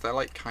these. They're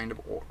like kind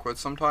of awkward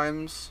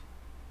sometimes.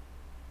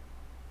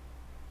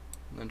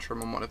 And then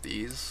trim on one of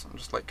these and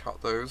just like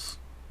cut those.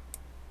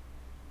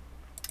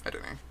 I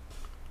don't know.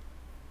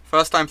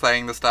 First time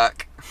playing this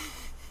deck.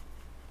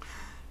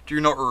 Do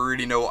not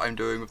really know what I'm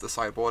doing with the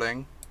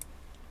sideboarding.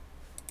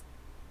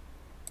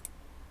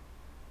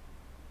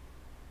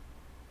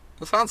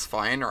 That sounds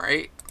fine,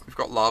 right? We've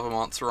got Lava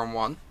Monster on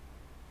one.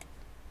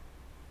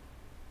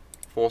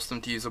 Force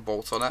them to use a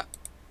bolt on it.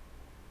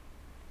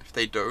 If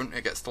they don't,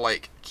 it gets to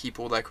like keep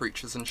all their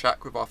creatures in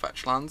check with our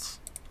fetch lands.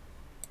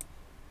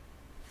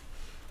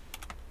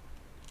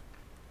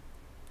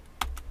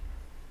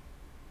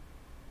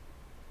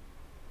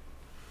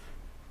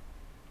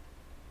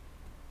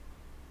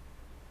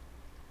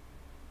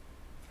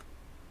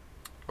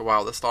 Oh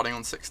wow, they're starting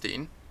on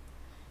 16.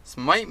 This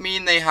might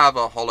mean they have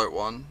a hollow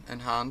one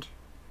in hand.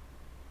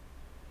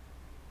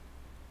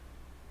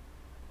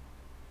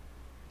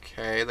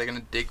 Okay, they're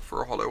gonna dig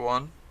for a hollow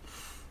one.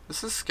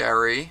 This is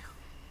scary.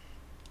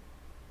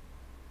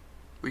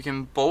 We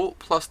can bolt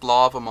plus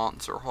lava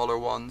monster hollow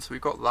one, so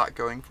we've got that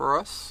going for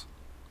us,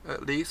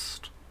 at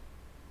least.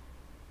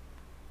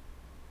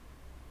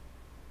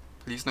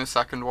 Please no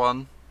second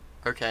one.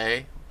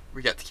 Okay,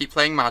 we get to keep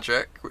playing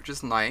magic, which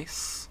is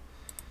nice.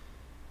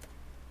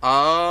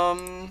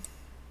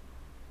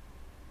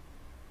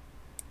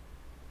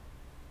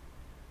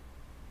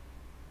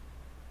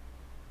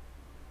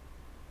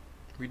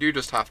 We do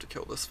just have to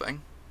kill this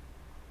thing.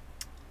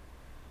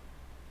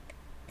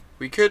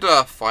 We could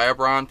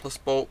Firebrand plus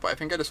Bolt, but I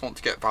think I just want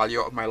to get value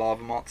out of my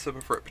Lava Monster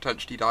before it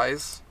potentially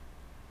dies.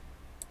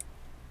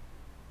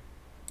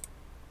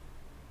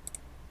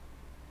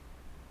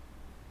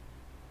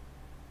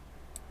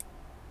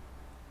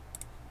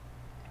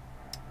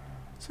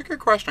 It's a good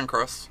question,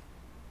 Chris.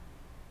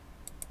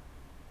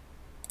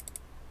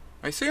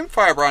 I assume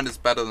Firebrand is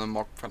better than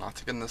Mock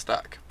Fanatic in this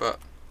deck, but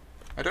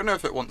I don't know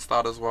if it wants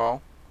that as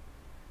well.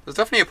 There's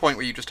definitely a point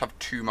where you just have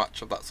too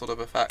much of that sort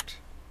of effect.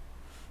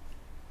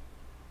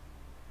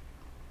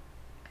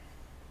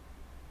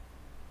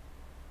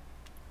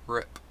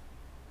 Rip.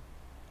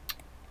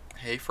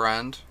 Hey,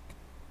 friend.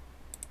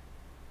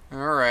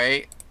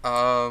 Alright,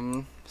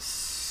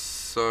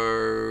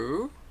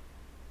 so...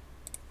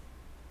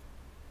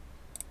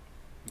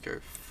 we go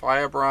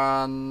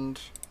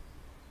Firebrand,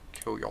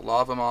 kill your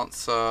Lava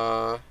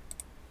Monster.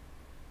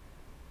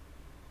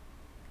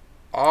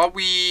 Are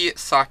we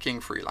sacking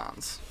 3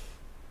 lands?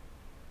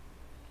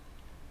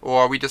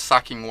 Or are we just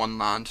sacking 1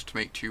 land to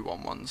make 2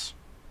 1/1s?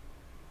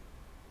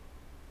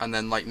 And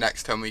then, like,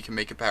 next turn we can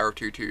make a pair of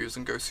 2/2s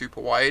and go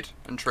super wide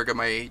and trigger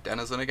my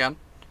Denizen again.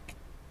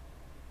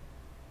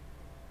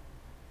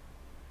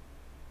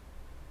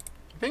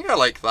 I think I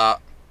like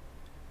that.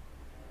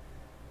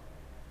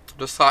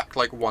 Just sack,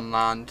 like, 1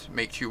 land,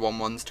 make 2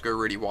 1/1s to go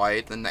really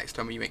wide, then next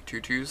turn we make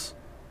 2/2s.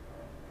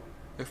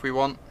 If we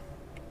want.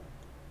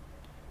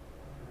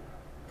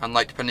 And,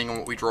 like, depending on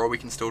what we draw, we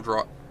can still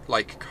draw,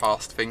 like,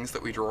 cast things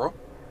that we draw.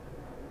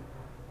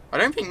 I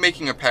don't think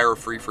making a pair of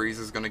 3/3s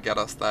is going to get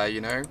us there, you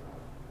know?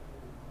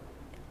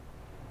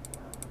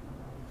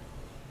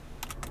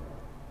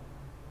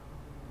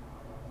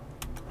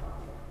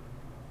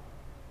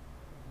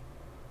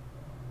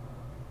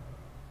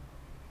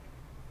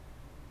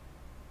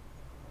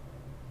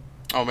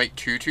 I'll make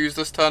 2/2s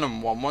this turn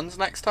and 1/1s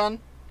next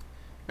turn.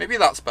 Maybe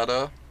that's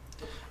better.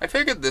 I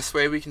figured this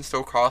way we can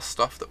still cast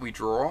stuff that we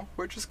draw,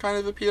 which is kind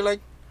of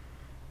appealing.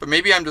 But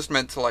maybe I'm just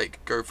meant to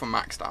like go for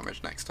max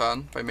damage next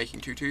turn by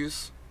making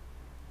 2/2s.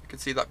 I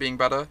could see that being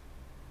better.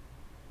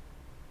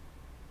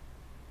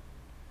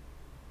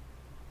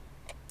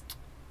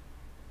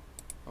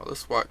 Well,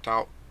 this worked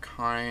out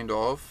kind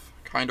of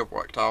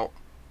worked out.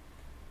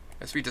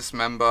 As we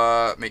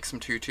dismember, make some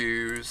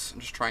 2/2s,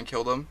 and just try and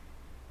kill them.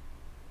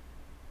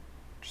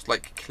 Just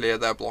like clear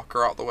their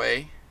blocker out the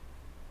way.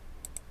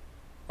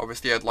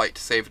 Obviously I'd like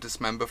to save a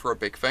dismember for a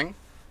big thing.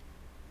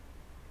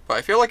 But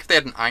I feel like if they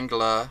had an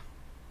angler,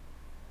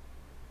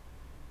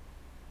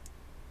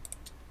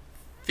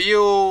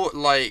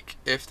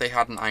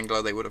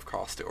 they would have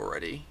cast it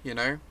already, you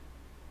know?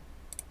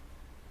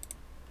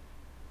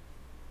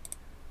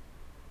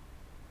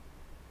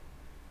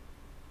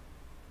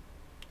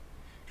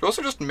 Should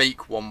also just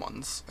make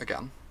 1/1s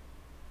again.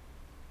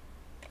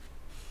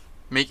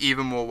 Make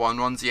even more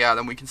 1/1s, yeah,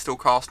 then we can still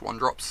cast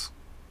 1-drops,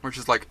 which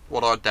is like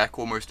what our deck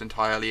almost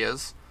entirely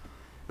is.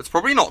 It's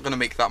probably not going to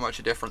make that much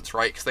a difference,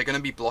 right? Because they're going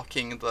to be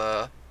blocking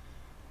the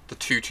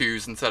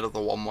 2/2s instead of the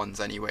 1/1s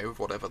anyway with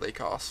whatever they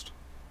cast.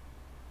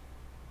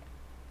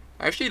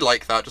 I actually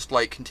like that, just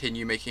like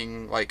continue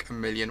making like a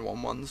million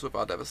 1/1s with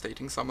our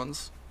devastating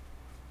summons.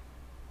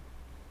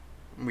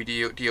 We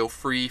deal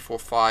 3 for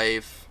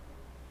 5,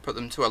 put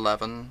them to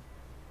 11.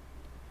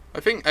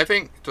 I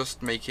think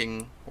just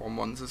making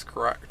 1/1s is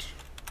correct.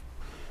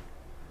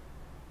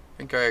 I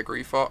think I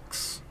agree,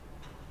 Fox.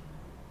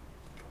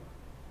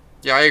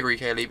 Yeah, I agree,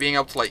 Kaylee. Being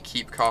able to like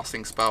keep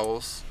casting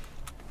spells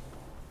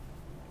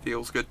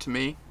feels good to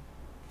me.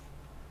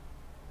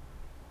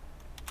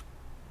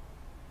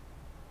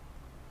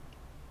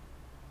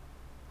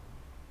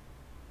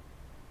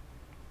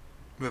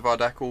 With our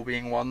deck all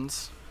being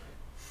 1s.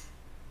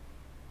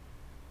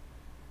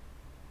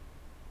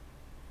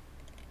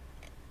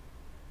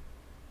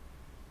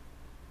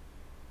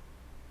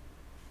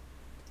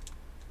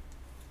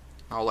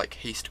 Our like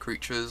haste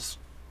creatures.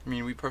 I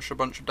mean, we push a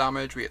bunch of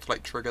damage, we get to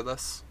like trigger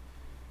this.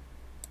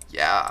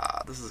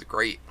 Yeah, this is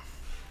great.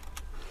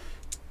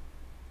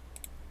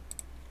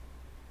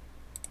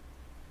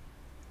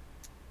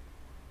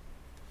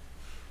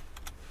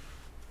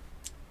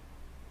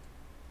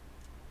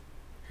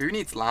 Who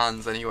needs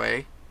lands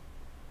anyway?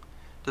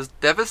 Does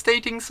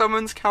devastating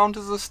summons count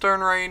as a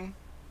Stone Rain?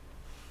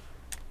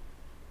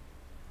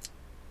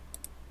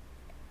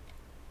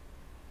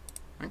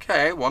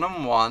 Okay,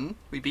 1-on-1.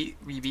 We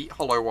beat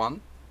Hollow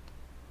 1.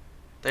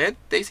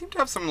 They seem to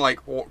have some like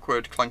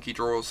awkward, clunky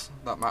draws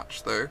that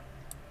match though,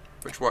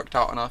 which worked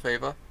out in our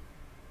favor.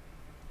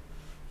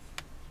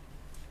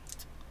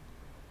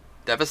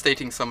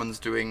 Devastating summons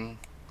doing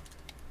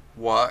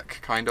work,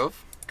 kind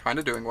of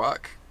doing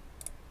work.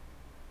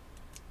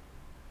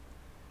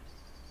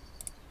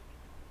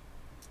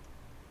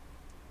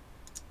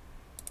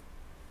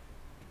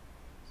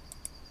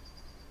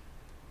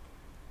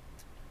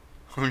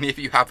 Only if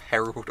you have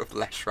Herald of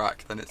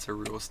Leshrac, then it's a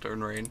real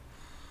Stone Rain.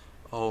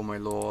 Oh my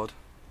lord.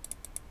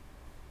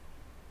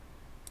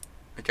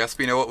 I guess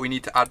we know what we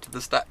need to add to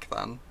this deck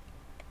then.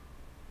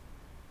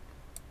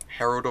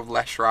 Herald of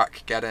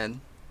Leshrac, get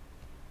in.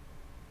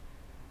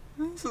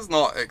 This is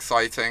not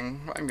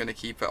exciting. I'm going to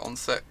keep it on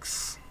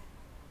 6.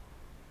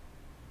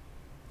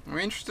 Am I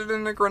interested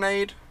in a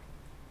grenade?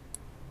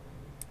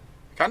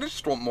 I kind of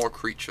just want more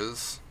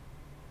creatures.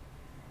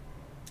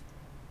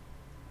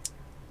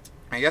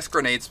 I guess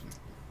grenades...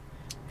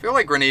 I feel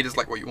like grenade is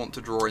like what you want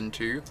to draw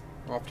into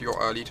after your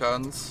early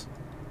turns.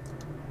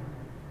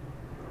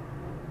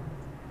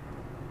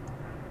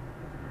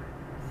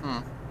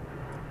 I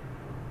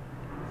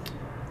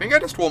think I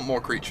just want more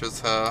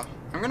creatures here.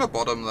 I'm going to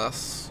bottom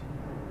this.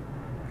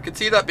 I could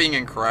see that being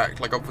incorrect.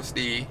 Like,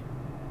 obviously,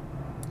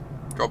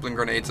 Goblin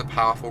Grenade's a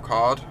powerful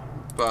card,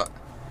 but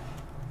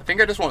I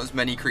think I just want as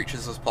many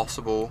creatures as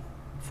possible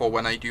for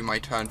when I do my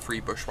turn 3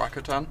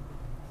 Bushwhacker turn.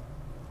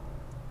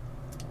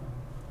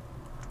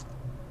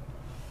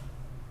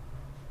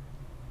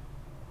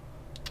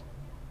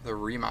 The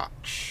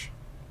rematch.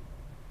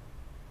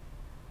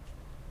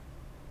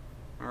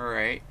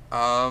 Alright,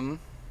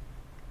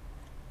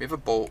 we have a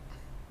bolt.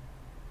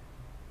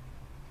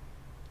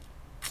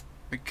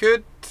 We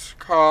could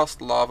cast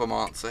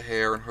Lavamancer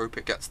here and hope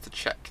it gets to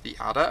check the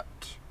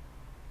Adept.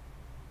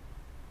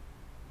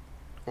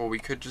 Or we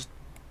could just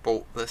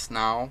bolt this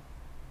now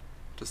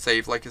to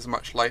save like as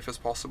much life as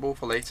possible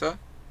for later.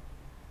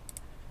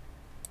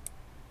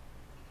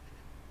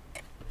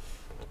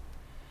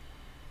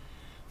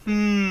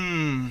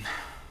 I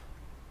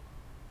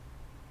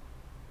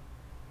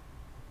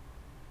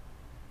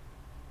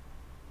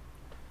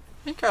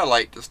think I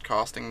like just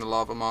casting the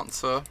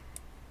Lavamancer.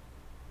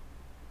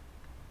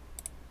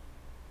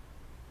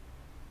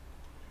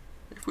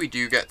 If we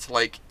do get to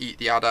like eat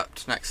the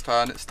Adept next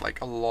turn, it's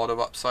like a lot of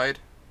upside.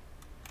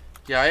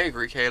 Yeah, I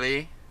agree,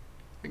 Kaylee. I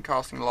think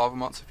casting the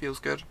Lavamancer feels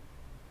good.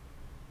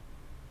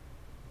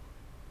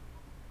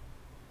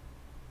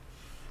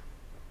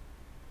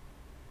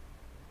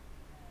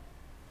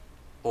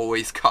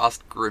 Always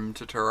cast Grim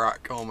to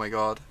Turak. Oh my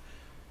god.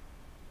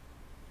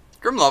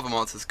 Grim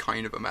Lavamancer is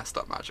kind of a messed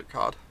up Magic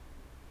card.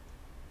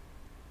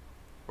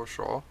 For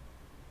sure.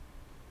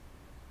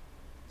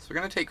 So we're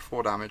going to take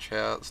 4 damage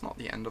here. It's not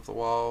the end of the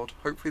world.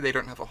 Hopefully they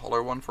don't have a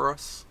hollow one for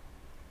us.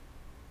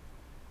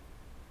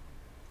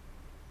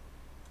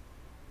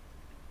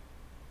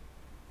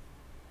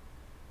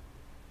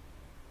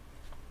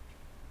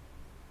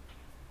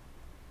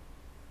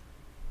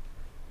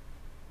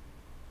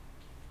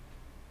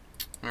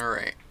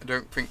 Alright, I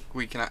don't think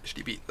we can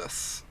actually beat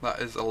this. That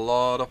is a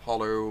lot of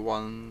hollow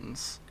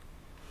ones.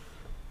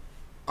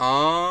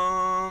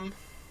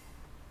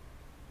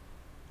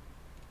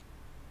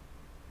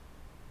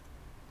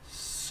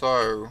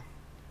 So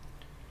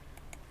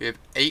we have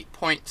 8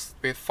 points.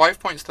 We have 5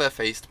 points to their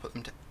face to put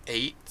them to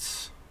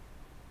 8.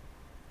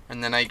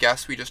 And then I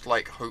guess we just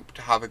like hope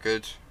to have a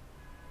good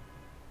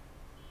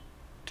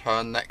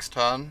turn next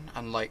turn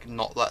and like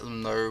not let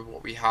them know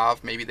what we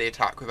have. Maybe they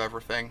attack with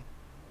everything.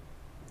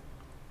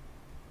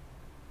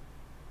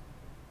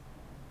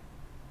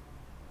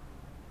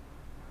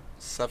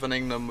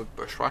 Sevening them with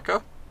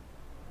Bushwhacker.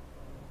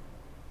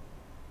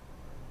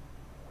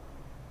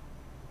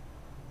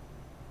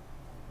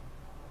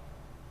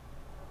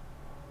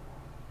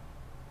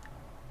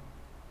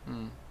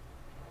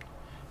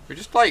 We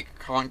just like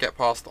can't get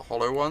past the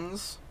hollow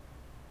ones.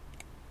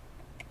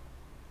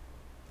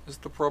 Is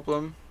the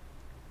problem.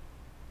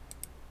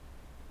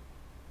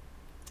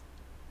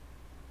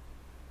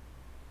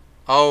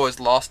 Oh, it's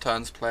last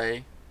turn's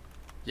play.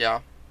 Yeah.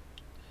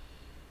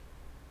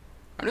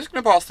 I'm just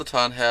going to pass the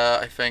turn here,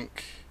 I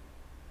think.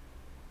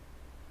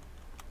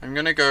 I'm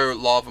going to go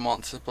Lava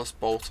Monster plus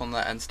Bolt on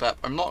their end step.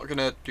 I'm not going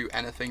to do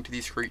anything to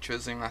these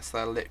creatures unless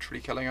they're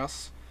literally killing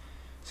us.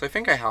 So I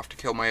think I have to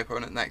kill my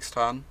opponent next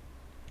turn.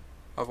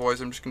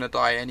 Otherwise I'm just going to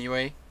die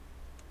anyway.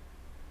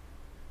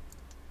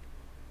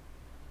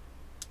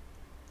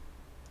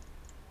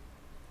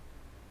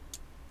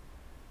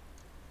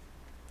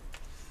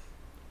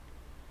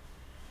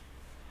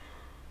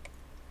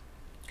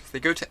 They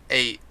go to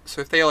 8,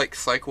 so if they like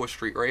cycle a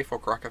Street Wraith or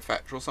crack a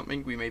Fetch or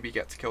something, we maybe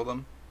get to kill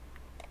them.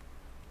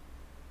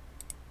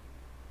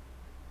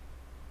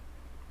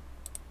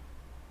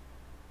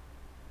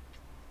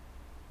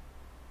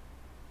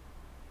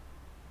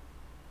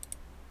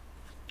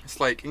 It's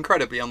like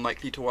incredibly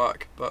unlikely to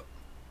work, but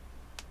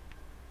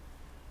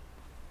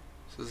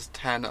this is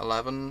 10,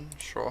 11,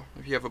 sure.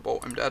 If you have a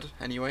bolt, I'm dead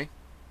anyway.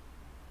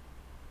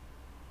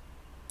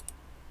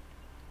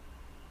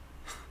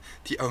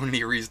 The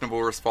only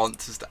reasonable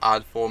response is to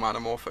add 4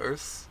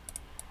 Manamorphose.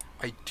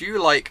 I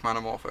do like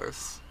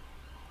Manamorphose.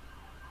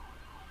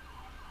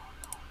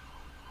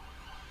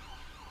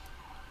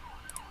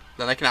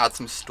 Then I can add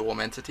some Storm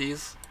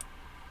entities.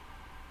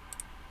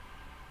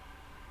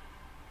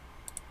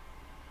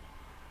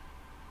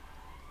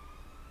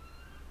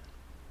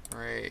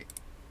 Right.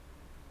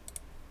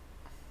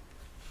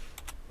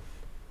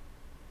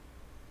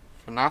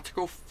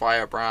 Fanatical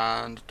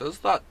Firebrand. Does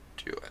that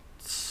do it?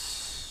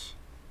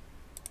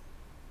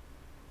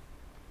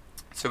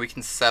 So we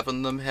can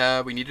 7 them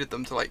here. We needed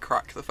them to like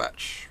crack the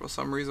fetch for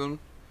some reason.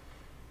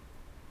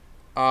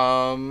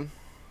 I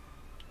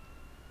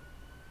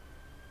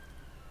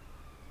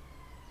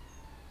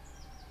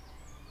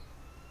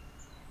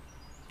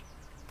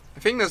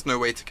think there's no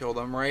way to kill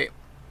them, right?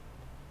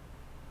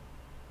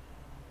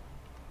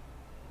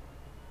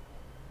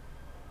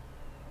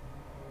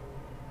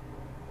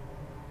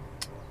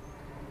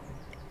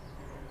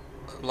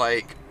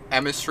 Like,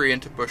 Emissary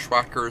into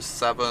Bushwhacker is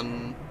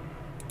 7.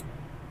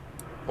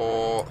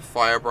 Or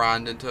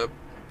Firebrand into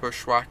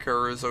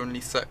Bushwhacker is only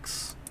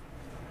 6.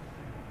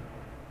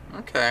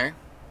 Okay.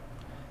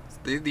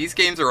 These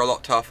games are a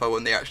lot tougher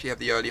when they actually have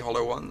the early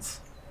hollow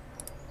ones.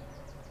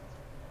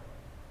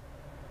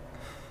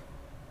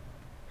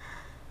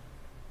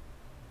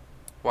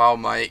 Wow,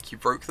 Mike, you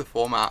broke the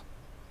format.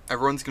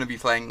 Everyone's going to be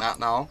playing that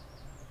now.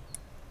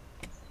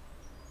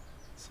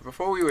 So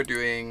before we were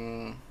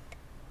doing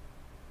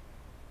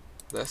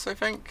this, I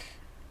think.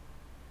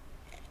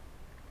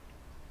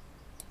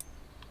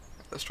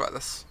 Let's try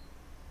this.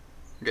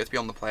 We get to be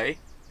on the play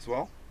as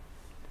well.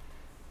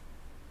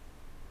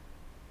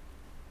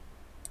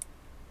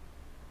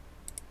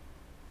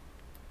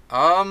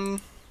 So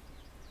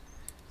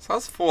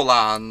that's 4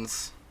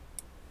 lands.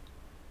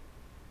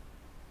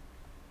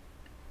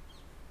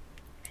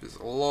 Which is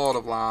a lot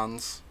of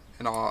lands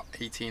in our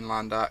 18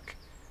 land deck.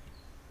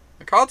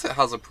 The cards it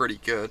has are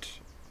pretty good.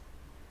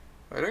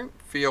 I don't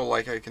feel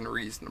like I can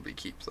reasonably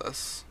keep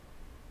this.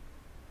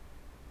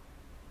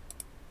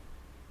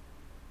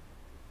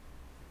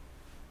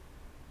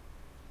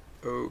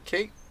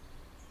 Okay.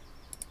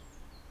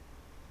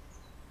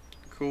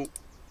 Cool.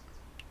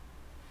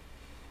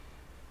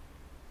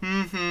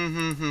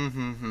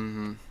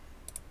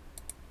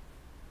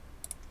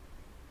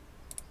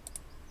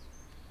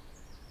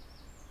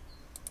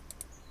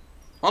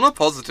 On a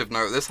positive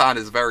note, this hand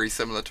is very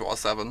similar to our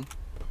 7.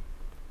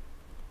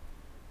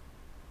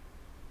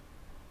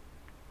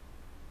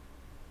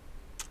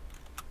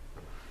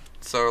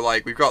 So,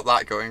 like, we've got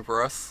that going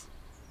for us.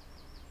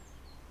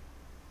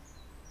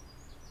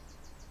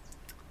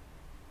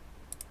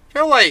 I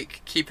feel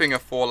like keeping a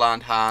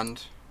 4-land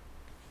hand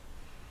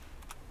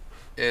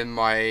in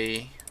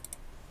my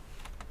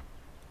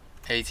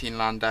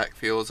 18-land deck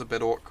feels a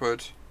bit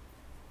awkward.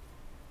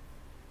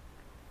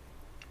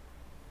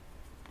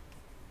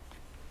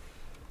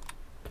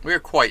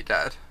 We're quite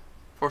dead,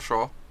 for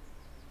sure.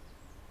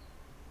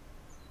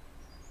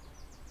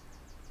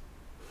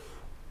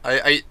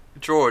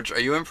 George, are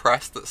you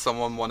impressed that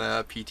someone won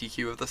a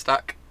PTQ of the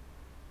stack?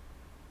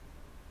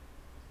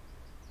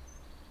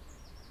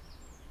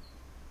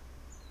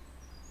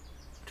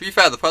 To be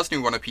fair, the person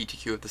who won a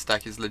PTQ of the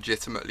stack is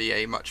legitimately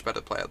a much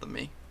better player than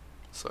me.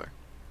 So.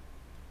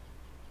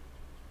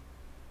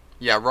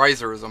 Yeah,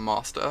 Rizer is a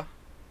master.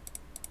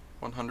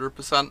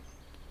 100%.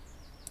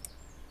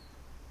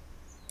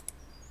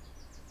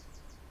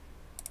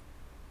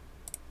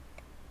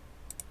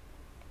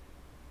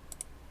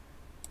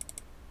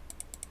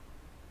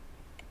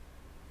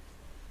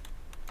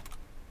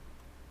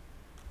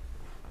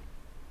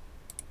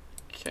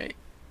 Okay.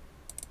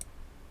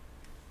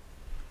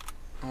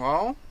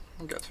 Well,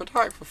 I'll get to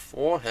attack for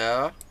 4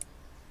 here.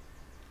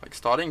 Like,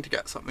 starting to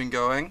get something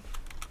going.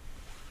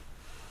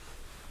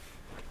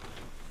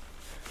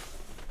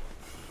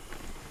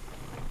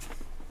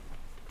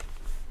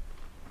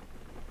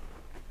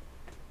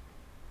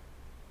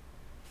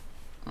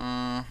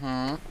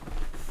 Mm-hmm.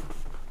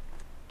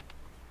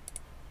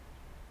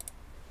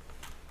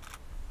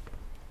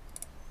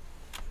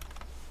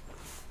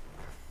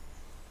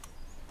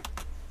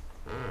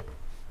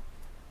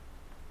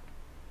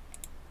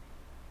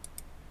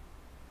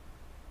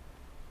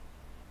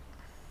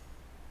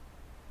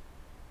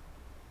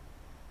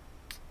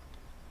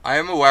 I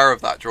am aware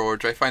of that,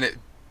 George. I find it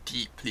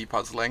deeply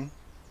puzzling.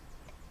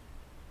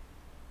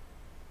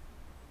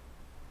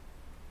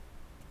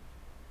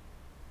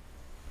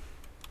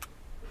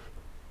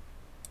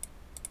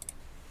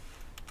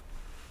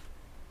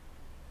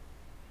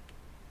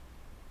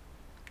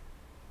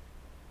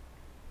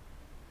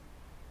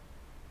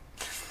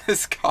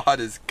 This card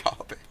is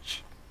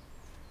garbage.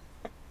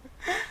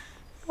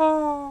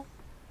 Oh.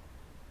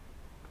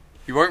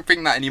 You won't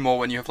think that anymore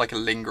when you have like a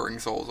Lingering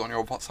Souls on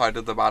your side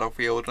of the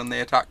battlefield and they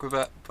attack with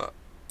it, but...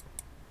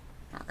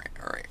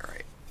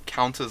 Alright.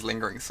 Counters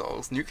Lingering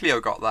Souls.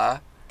 Nucleo got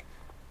there.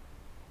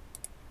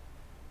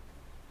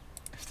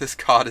 If this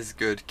card is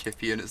good,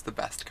 Kithian is the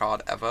best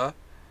card ever.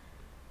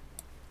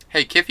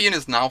 Hey, Kithian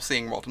is now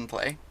seeing modern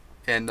play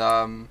in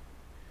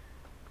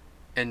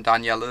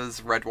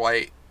Daniela's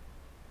red-white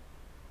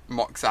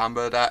Mock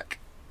Zamba deck.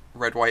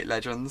 Red-white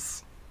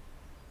Legends.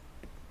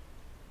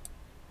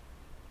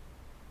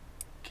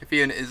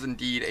 Kithian is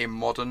indeed a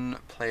modern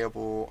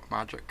playable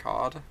Magic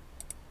card.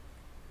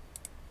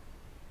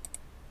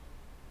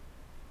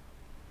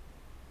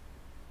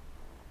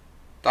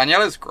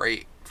 Daniela's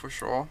great, for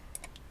sure.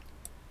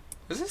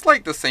 This is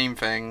like the same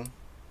thing.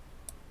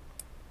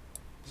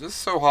 It's just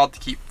so hard to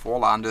keep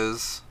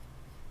 4-landers.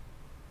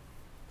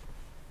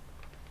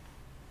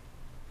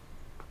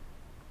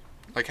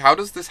 Like, how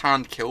does this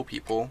hand kill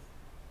people?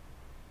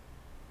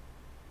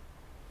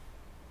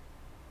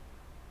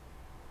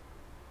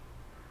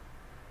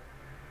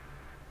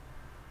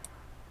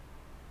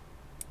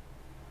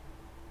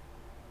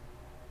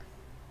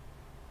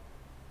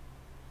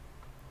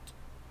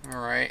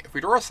 Alright, if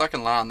we draw a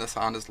second land, this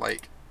hand is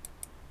like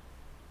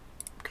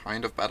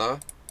kind of better.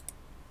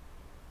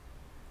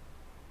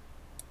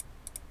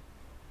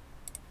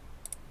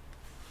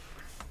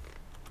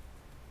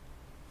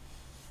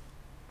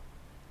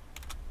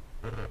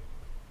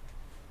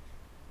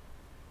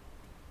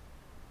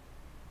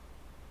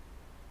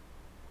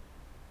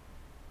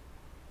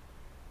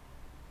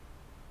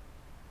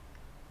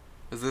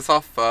 Is this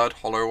our third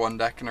Hollow One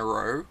deck in a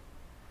row?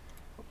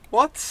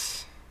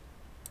 What?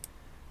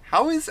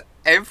 How is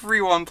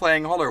everyone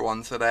playing Hollow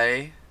One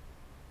today?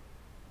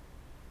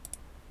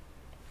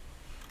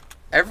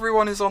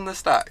 Everyone is on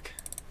this deck.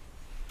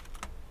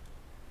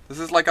 This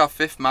is like our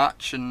 5th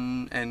match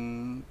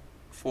in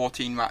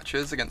 14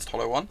 matches against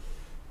Hollow One.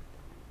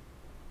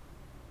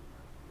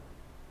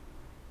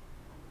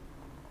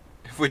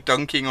 If we're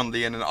dunking on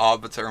Leon and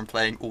Arbiter and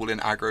playing all in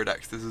aggro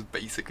decks, this is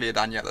basically a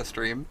Daniela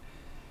stream.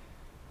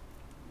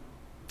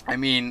 I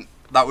mean,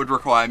 that would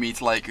require me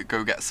to like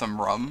go get some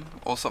rum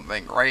or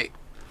something, right?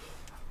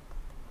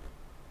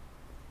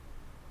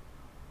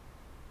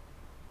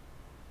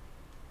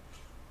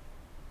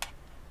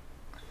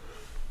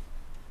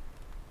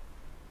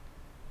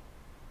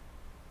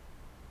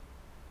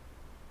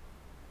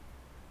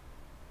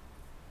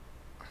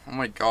 Oh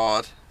my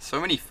god, so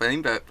many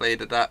Flame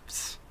Blade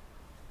Adepts.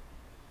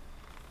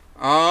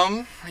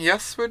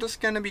 Yes, we're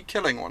just gonna be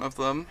killing one of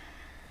them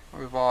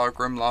with our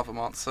Grim Lava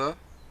Monster.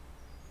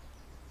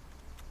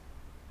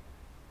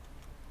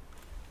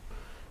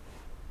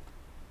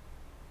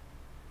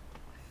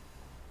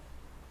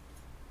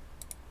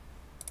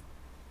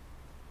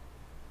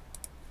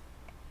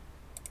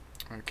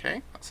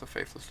 Okay, that's a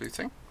Faithless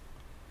Looting.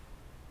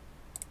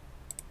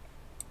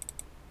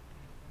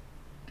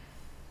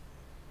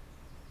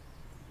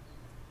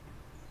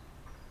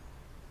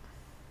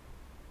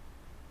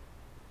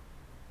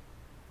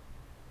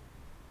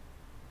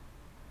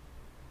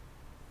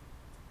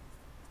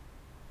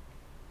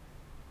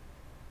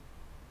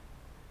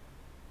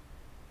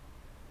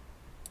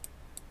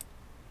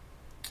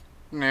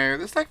 No,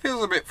 this deck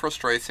feels a bit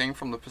frustrating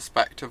from the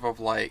perspective of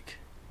like...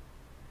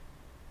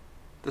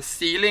 The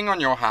ceiling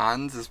on your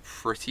hands is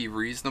pretty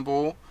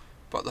reasonable,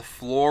 but the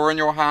floor on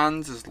your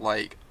hands is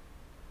like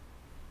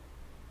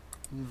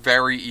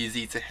very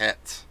easy to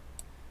hit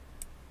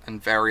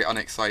and very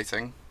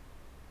unexciting.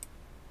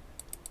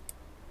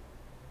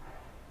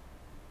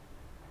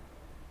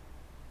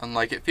 And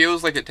like, it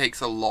feels like it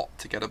takes a lot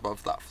to get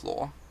above that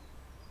floor.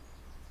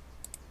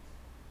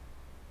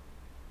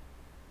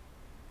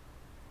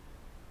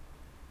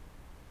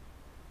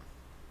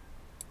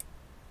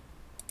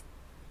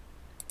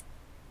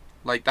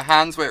 Like the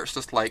hands where it's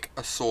just like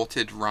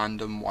assorted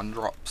random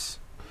 1-drops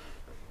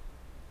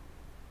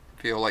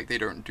feel like they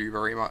don't do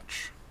very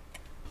much.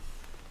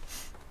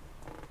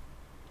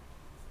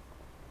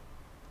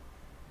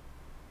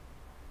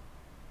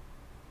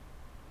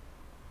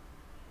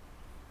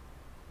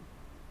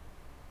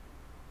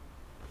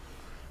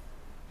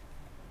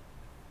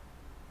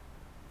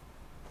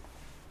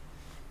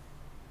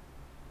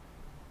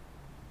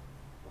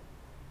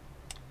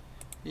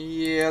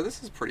 Yeah,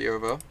 this is pretty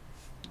over.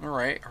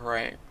 Alright,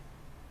 alright.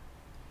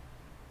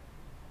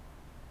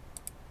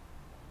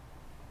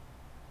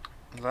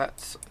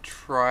 Let's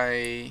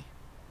try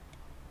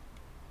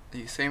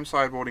the same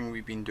sideboarding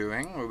we've been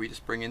doing, where we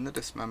just bring in the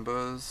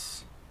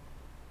dismembers.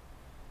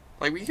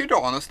 Like, we could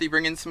honestly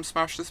bring in some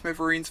Smash the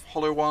Smithereens for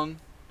Hollow 1.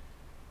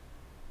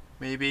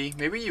 Maybe.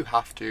 Maybe you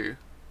have to.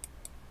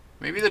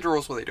 Maybe the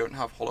draws where they don't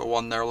have Hollow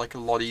 1, they're like a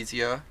lot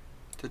easier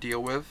to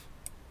deal with.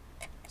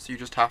 So you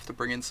just have to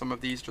bring in some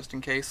of these just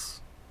in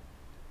case.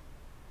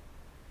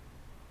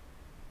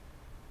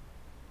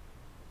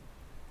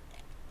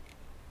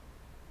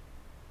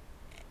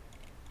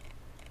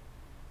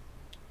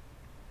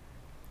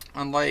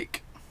 And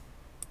like,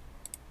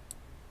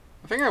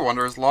 the thing I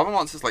wonder is Lava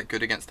Monster's like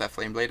good against their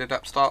Flame Blade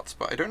Adept starts,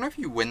 but I don't know if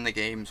you win the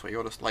games where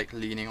you're just like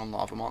leaning on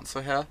Lava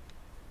Monster here.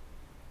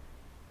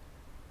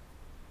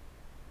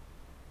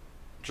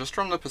 Just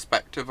from the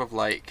perspective of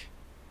like,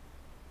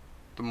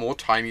 the more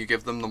time you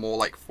give them, the more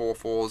like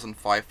 4/4s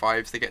and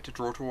 5/5s they get to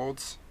draw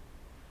towards,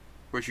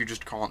 which you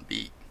just can't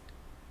beat.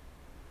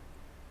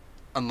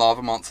 And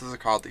Lava Monster's a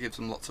card that gives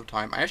them lots of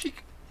time. I'm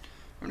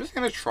just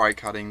going to try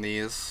cutting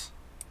these.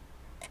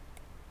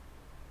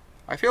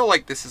 I feel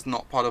like this is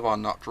not part of our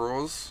nut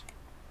draws,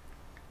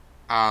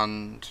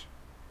 and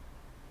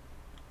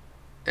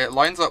it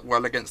lines up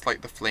well against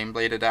like the Flame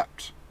Blade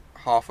Adept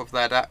half of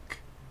their deck,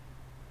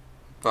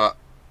 but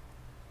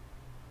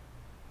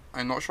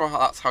I'm not sure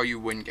that's how you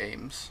win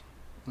games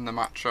in the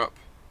matchup.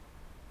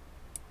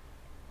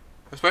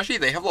 Especially,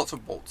 they have lots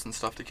of bolts and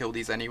stuff to kill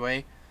these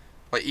anyway.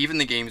 Like, even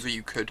the games where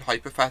you could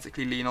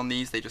hypothetically lean on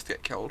these, they just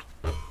get killed.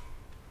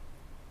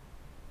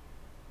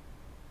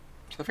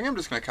 So I think I'm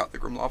just going to cut the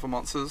Grim Lava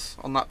Monsters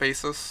on that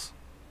basis.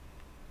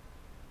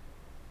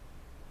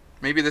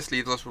 Maybe this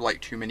leaves us with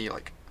like too many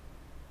like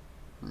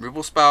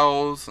removal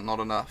spells and not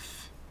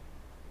enough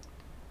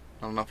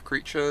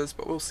creatures,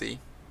 but we'll see.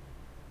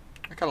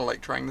 I kind of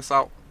like trying this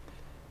out.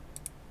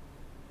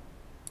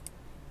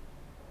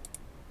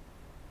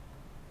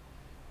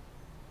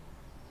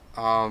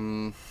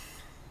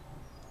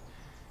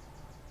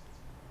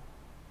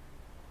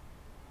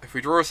 If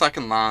we draw a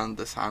second land,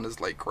 this hand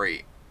is like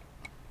great.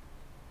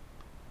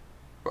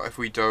 But if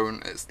we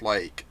don't, it's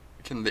like,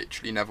 you can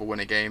literally never win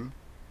a game.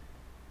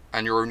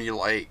 And you're only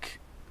like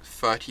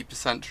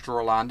 30% to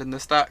draw a land in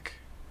this deck.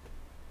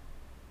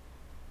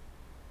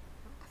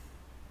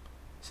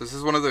 So this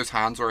is one of those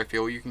hands where I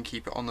feel you can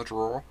keep it on the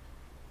draw,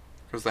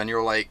 because then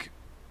you're like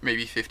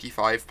maybe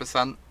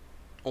 55%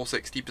 or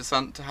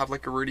 60% to have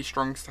like a really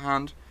strong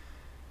hand.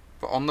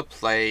 But on the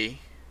play,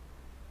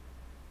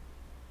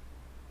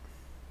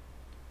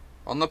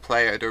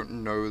 I don't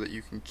know that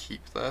you can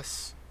keep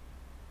this.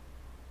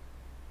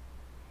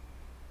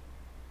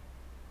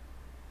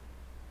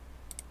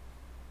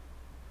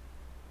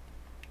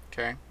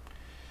 Okay,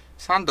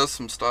 this hand does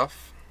some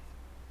stuff.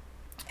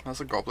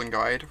 That's a Goblin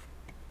Guide.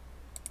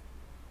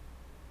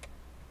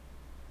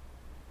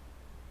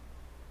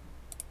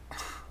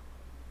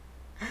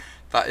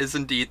 That is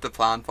indeed the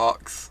plan,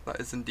 Fox.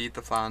 That is indeed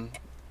the plan.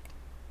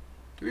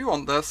 Do we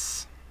want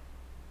this?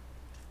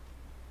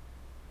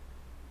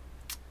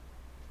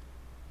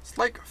 It's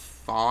like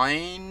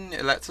fine.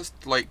 It lets us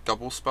like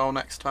double spell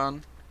next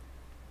turn.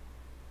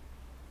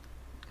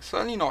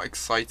 Certainly not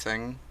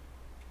exciting.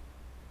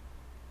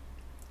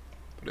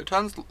 But it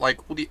turns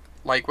like all the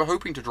we're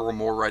hoping to draw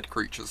more red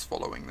creatures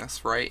following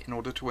this, right? In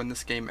order to win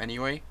this game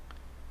anyway.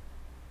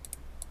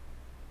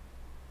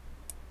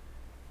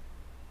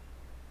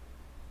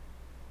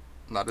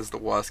 And that is the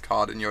worst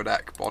card in your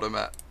deck. Bottom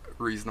it.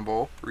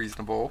 Reasonable.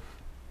 Reasonable.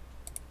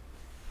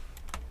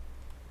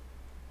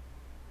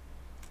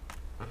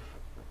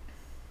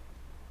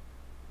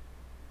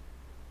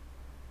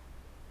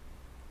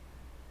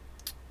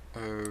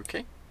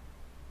 Okay.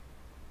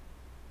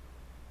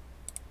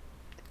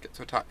 Get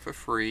to attack for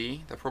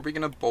free. They're probably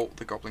going to bolt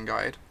the Goblin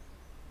Guide.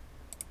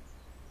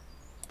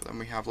 But then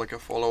we have like a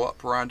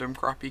follow-up random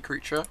crappy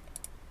creature.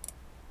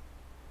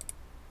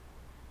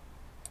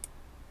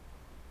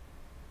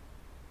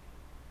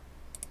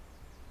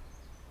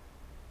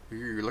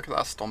 Ooh, look at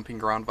that stomping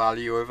ground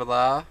value over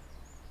there.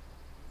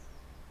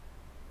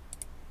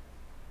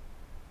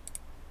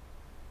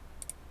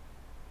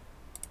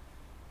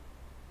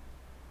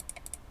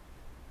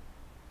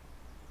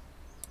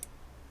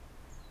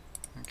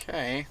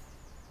 Okay.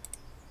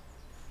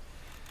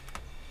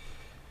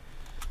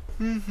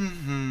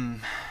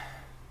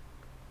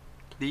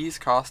 Please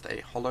cast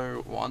a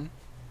hollow one.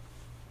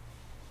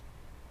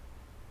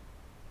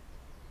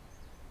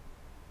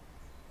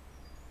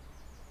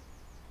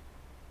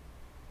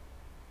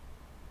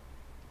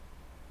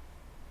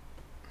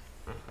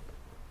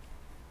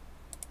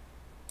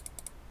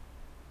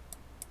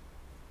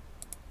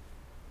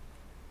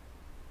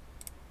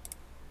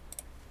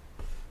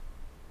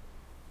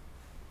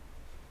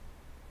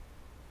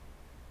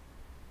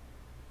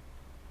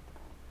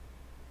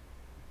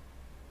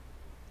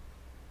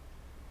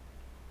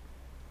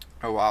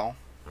 Oh wow.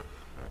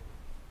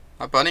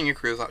 That Burning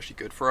Ikru is actually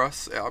good for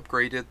us. It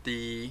upgraded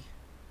the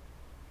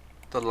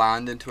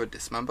land into a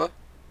dismember,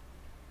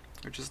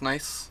 which is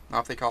nice.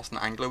 Now if they cast an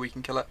angler we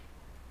can kill it.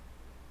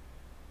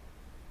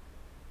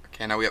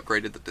 Okay, now we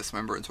upgraded the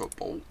dismember into a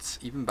bolt.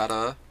 Even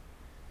better.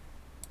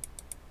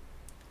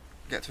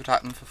 Get to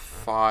attack them for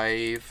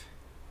 5.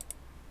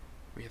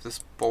 We have this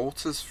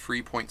bolt as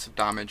 3 points of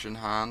damage in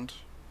hand.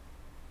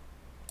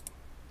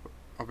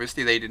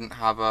 Obviously they didn't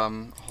have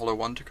a hollow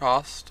one to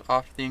cast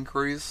after the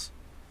increase.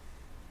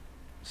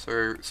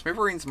 So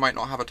Smithereens might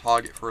not have a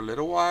target for a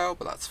little while,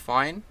 but that's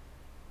fine.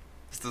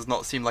 This does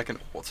not seem like an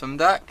autumn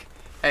deck.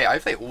 Hey, I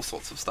play all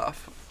sorts of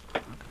stuff.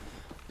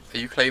 Are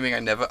you claiming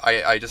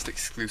I just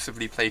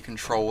exclusively play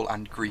control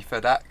and griefer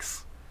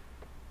decks?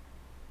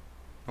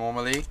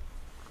 Normally?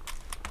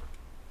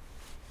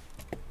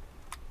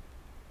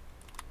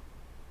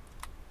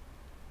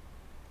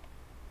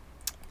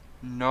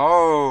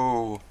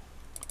 No!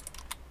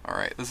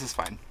 Alright, this is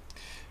fine.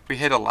 If we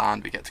hit a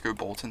land, we get to go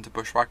bolt into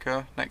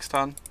Bushwhacker next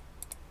turn.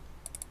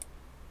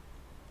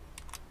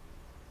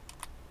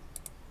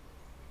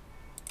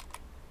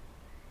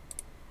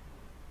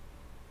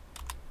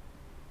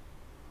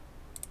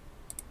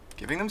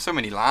 Giving them so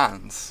many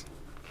lands.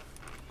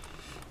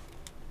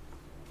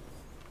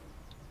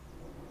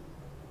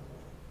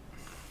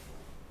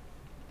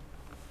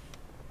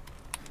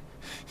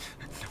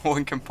 No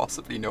one can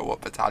possibly know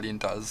what Battalion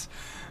does,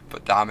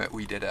 but damn it,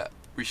 we did it.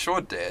 We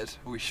sure did.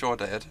 We sure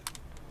did.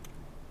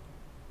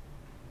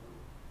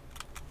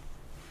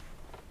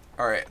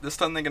 Alright, this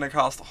time they're going to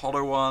cast a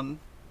hollow one.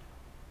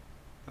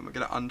 Then we're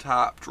going to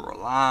untap, draw a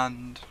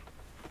land.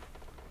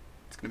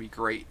 It's going to be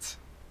great.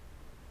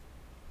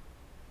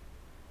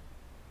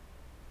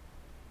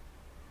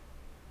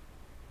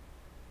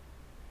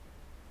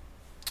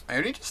 I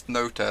only just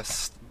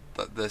noticed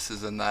that this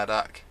is in their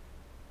deck,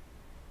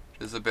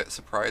 which is a bit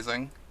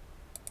surprising.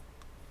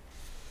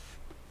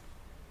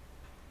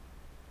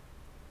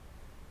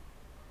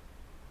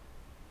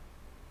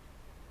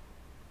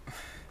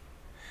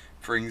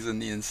 Brings in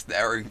the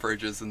ensnaring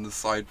bridges in the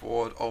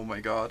sideboard. Oh my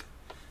god.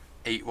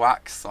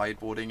 8Whack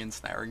sideboarding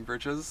ensnaring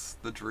bridges.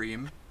 The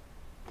dream.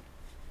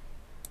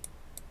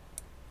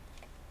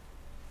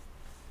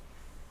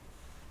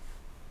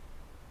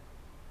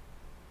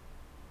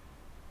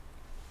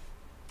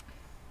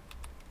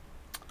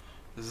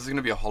 This is going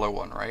to be a hollow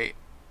one, right?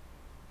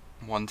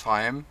 One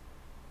time.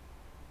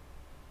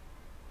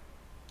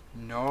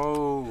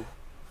 No.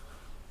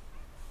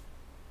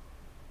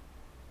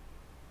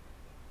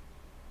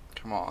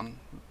 Come on.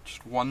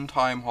 Just one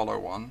time hollow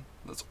one.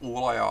 That's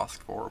all I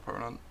ask for,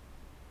 opponent.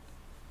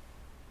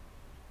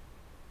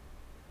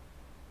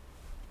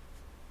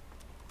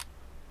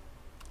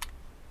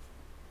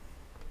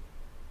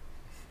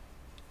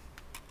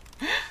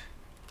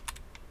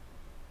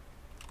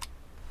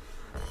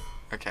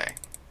 Okay.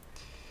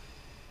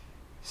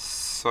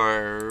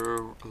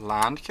 So,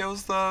 land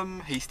kills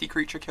them, hasty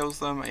creature kills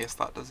them, I guess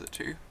that does it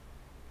too.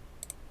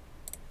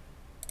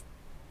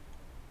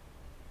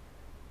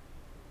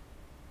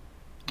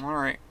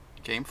 Alright,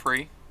 game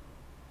 3.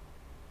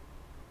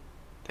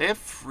 They have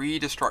 3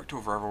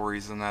 Destructive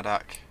Revelries in their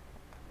deck.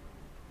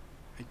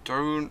 I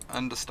don't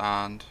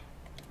understand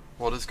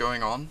what is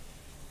going on.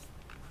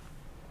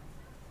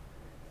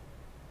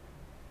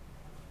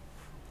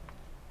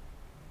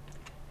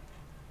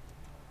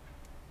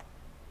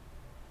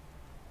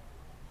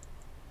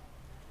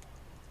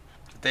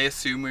 Did they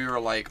assume we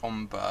were like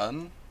on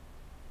burn?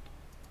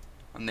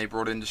 And they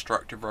brought in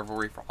Destructive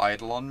Revelry for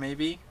Eidolon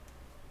maybe?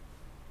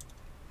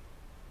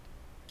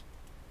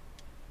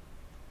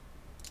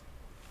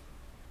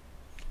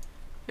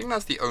 I think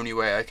that's the only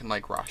way I can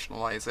like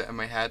rationalize it in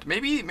my head.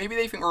 Maybe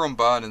they think we're on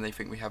burn and they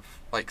think we have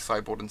like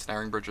sideboard and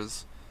snaring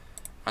bridges,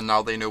 and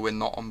now they know we're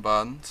not on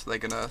burn, so they're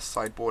gonna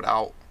sideboard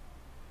out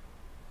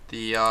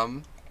the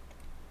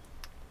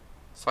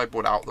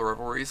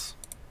revelries.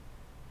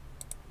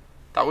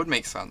 That would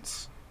make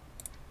sense.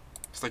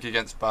 It's like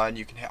against burn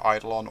you can hit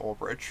Eidolon or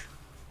bridge.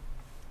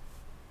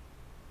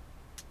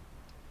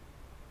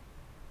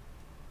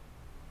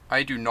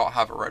 I do not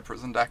have a red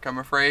prison deck, I'm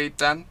afraid,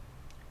 then.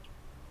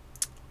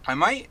 I'm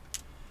going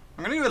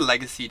to do a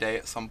Legacy Day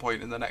at some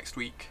point in the next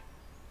week.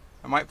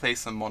 I might play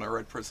some Mono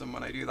Red Prism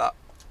when I do that.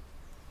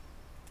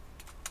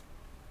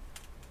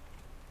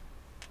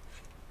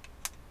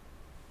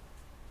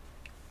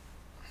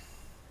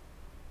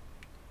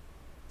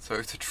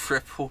 So to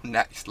triple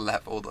next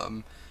level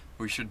them,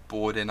 We should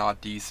board in our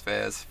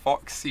D-spheres.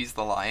 Fox sees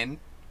the line.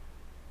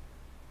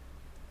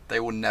 They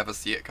will never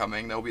see it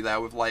coming. They'll be there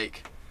with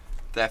like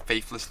their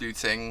Faithless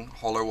Looting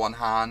Hollow One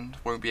hand.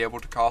 Won't be able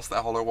to cast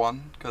their Hollow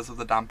One because of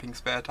the Damping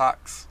Sphere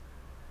attacks.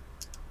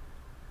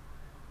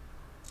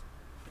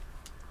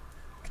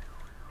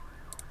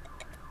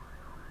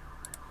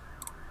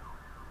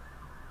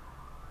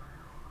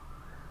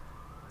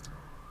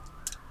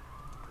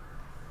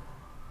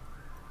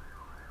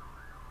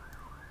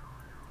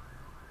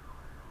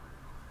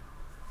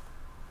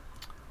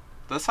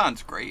 This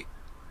hand's great.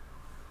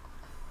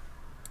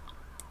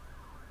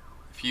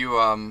 If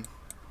you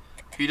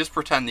just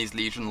pretend these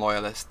Legion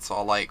loyalists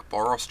are like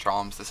Boros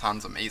Charms, this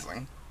hand's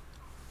amazing.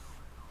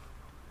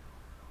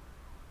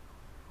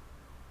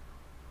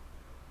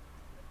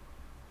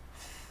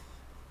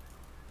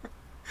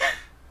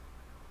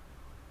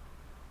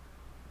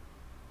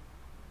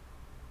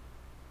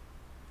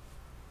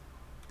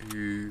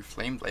 Ooh,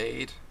 Flame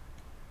Blade.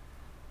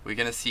 We're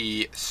gonna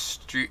see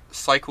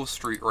Cycle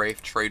Street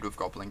Wraith trade with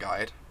Goblin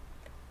Guide.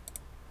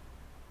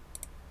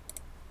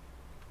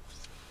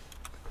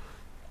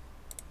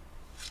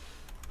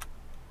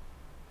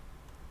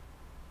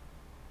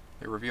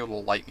 They revealed a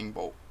Lightning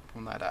Bolt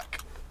from their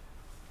deck,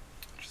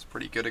 which is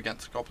pretty good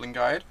against Goblin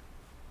Guide.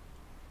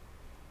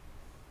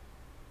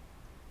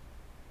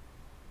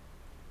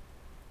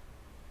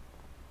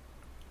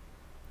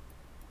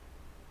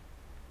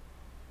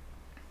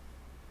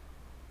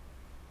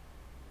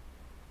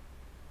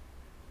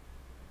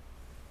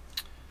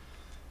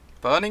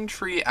 Burning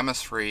Tree,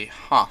 Emissary,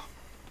 huh.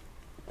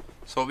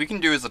 So what we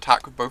can do is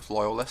attack with both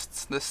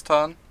Loyalists this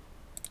turn.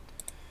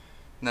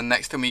 And then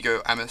next turn we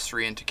go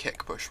Emissary into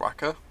kick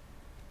Bushwhacker.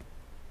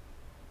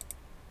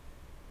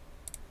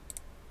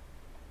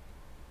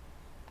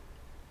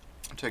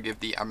 To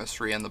give the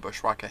Emissary and the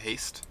Bushwhacker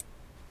haste.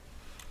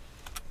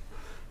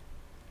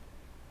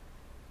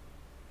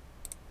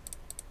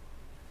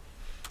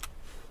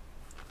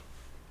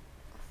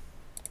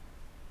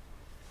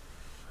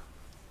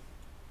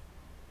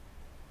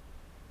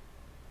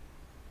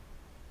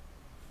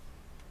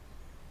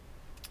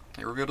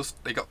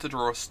 They got to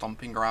draw a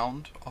Stomping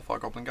Ground off our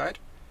Goblin Guide.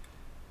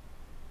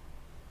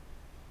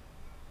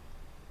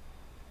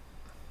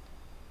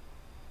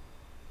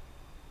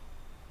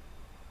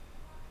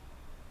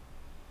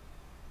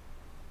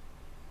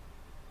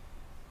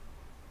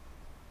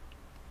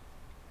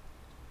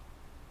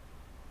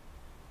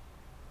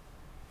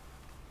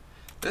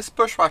 This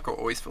Bushwhacker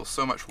always feels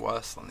so much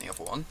worse than the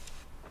other one.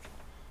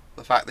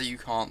 The fact that you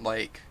can't,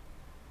 like,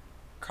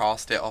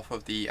 cast it off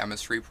of the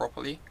Emissary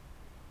properly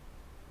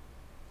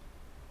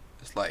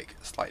is, like,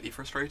 slightly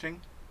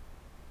frustrating.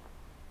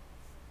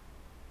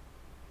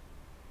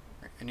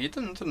 I need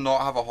them to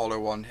not have a Hollow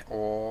One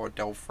or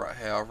Delve Threat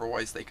here,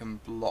 otherwise they can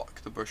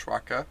block the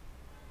Bushwhacker.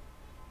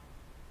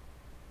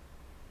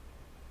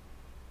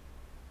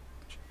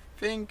 Which I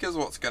think is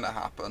what's gonna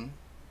happen.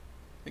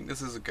 I think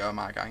this is a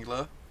Gurmag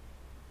Angler.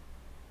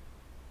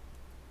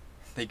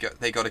 They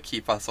got to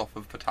keep us off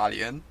of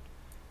Battalion.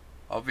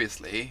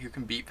 Obviously, who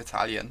can beat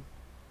Battalion?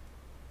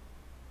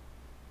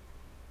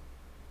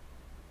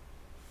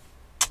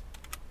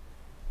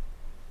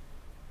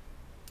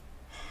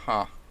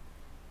 Huh.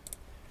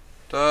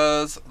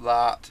 Does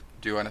that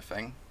do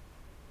anything?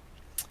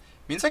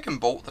 Means I can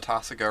bolt the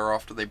Tasigur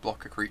after they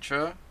block a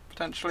creature,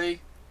 potentially.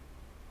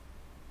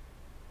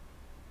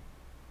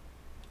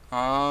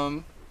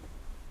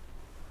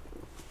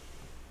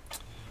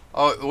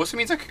 Oh, it also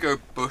means I could go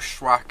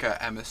Bushwhacker,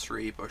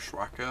 Emissary,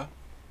 Bushwhacker.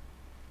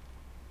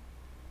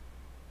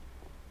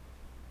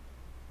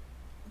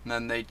 And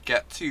then they'd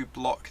get to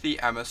block the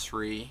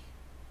Emissary.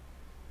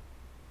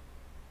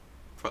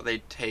 But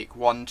they'd take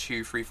 1,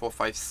 2, 3, 4,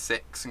 5,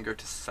 6 and go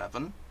to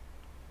 7.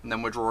 And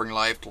then we're drawing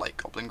live to like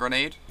Goblin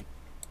Grenade.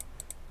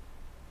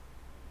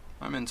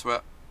 I'm into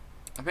it.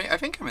 I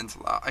think I'm into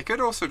that. I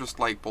could also just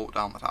like bolt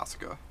down the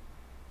Tasigur.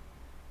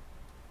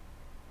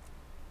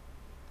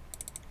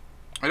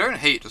 I don't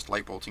hate just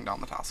like bolting down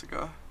the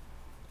Tasigur.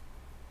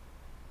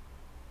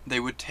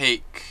 They would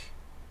take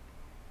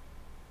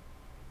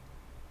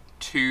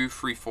 2,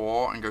 3,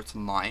 4 and go to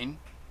 9.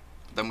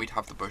 Then we'd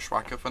have the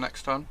Bushwhacker for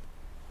next turn.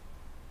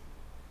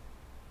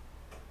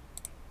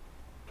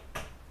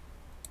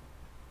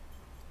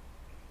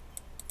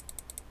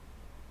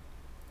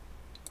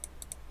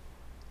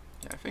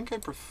 Yeah, I think I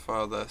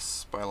prefer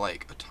this by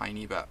like a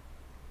tiny bit.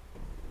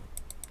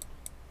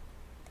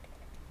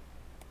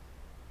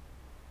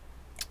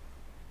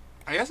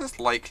 I guess it's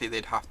likely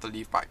they'd have to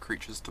leave back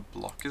creatures to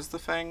block is the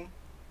thing.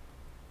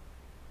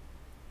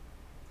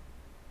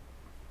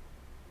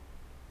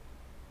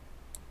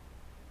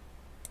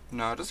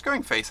 No, just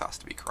going face has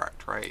to be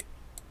correct, right?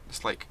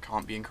 Just like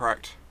can't be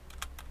incorrect.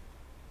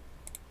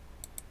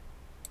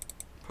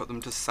 Put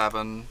them to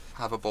 7,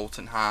 have a bolt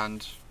in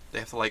hand. They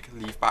have to like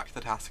leave back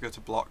the Tasigur to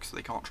block so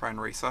they can't try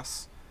and race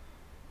us.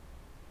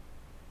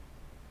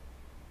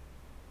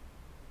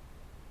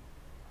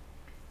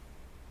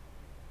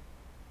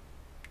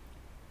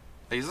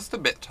 It's just a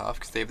bit tough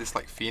because they have this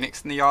like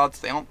Phoenix in the yards.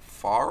 They aren't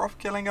far off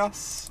killing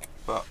us,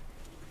 but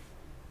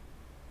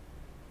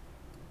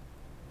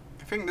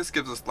think this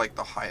gives us like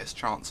the highest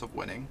chance of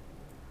winning.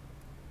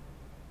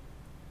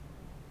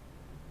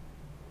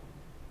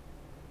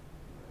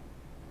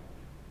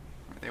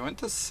 They went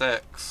to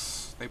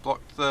 6. They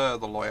blocked the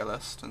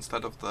loyalist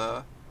instead of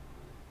the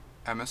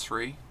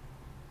emissary,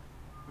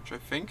 which I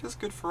think is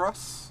good for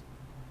us.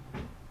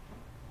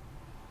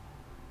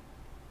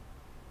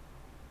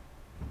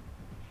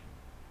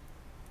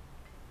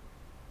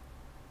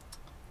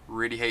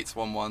 Really hates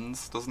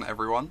 1/1s, doesn't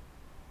everyone?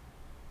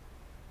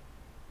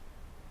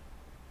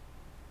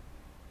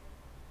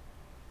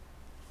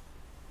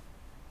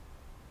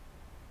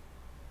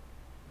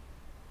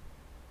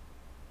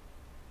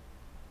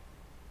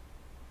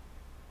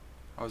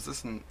 Oh, is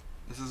this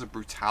this is a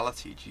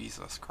brutality,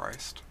 Jesus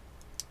Christ.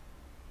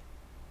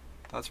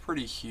 That's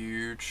pretty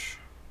huge.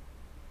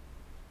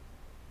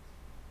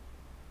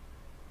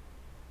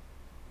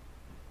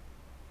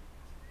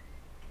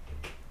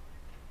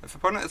 If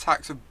opponent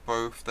attacks with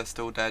both, they're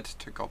still dead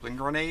to Goblin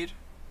Grenade.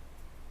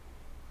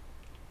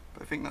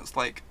 But I think that's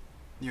like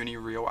the only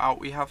real out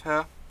we have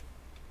here.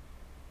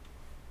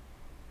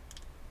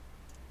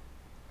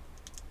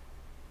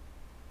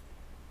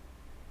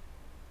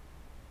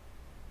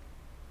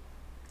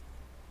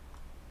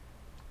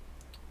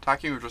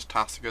 Attacking with just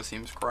Tasiga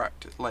seems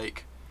correct. It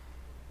like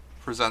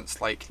presents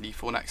like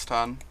lethal next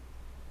turn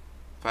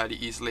fairly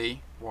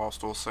easily,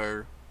 whilst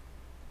also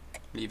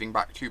leaving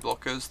back 2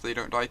 blockers so they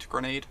don't die to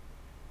grenade.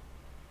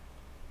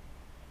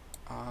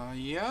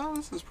 Yeah,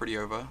 this is pretty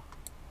over.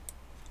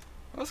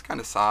 That's kind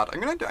of sad.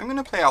 I'm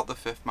gonna play out the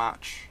 5th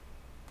match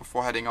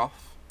before heading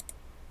off.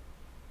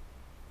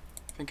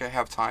 I think I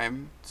have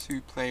time to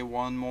play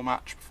one more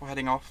match before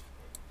heading off.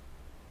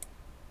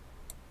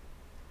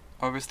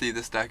 Obviously,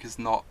 this deck is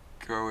not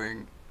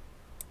going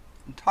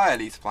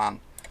entirely to plan.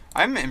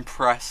 I'm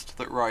impressed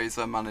that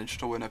Rizer managed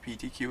to win a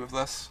PTQ with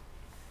this.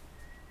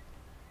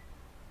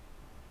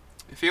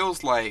 It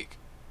feels like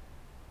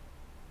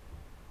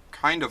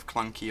kind of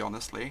clunky,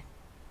 honestly.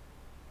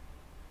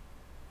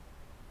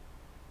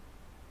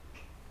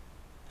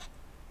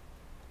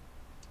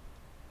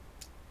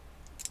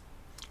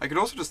 I could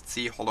also just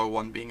see Hollow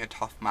 1 being a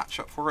tough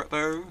matchup for it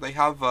though. They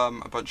have a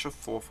bunch of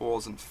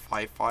 4/4s and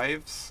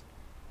 5/5s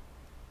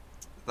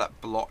that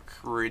block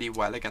really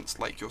well against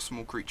like your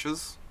small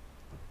creatures.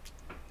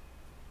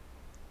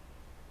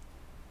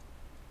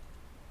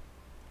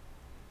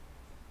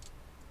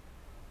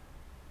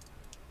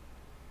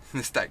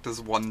 This deck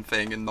does one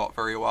thing and not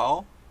very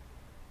well.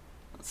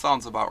 That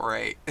sounds about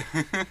right.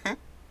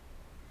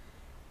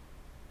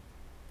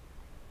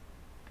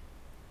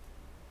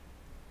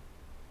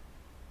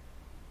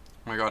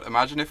 Oh my god,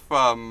 imagine if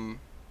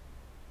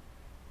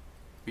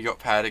we got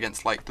paired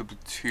against like the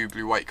 2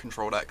 blue-white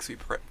control decks we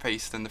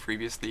faced in the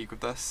previous league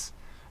with this.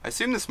 I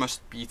assume this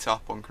must beat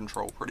up on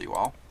control pretty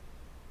well.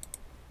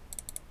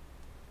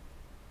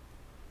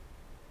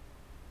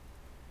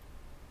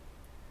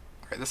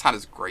 Okay, this hand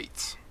is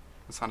great.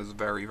 This hand is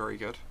very, very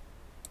good.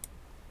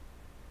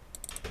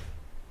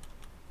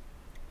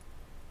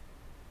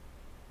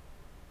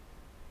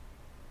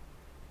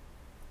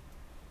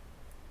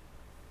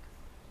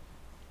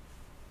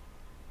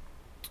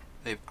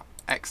 They've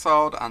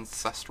exiled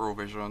Ancestral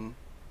Vision.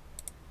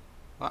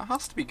 That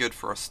has to be good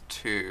for us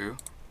too.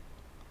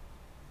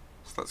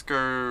 So let's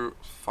go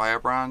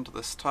Firebrand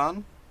this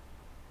turn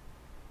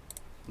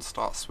and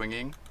start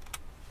swinging.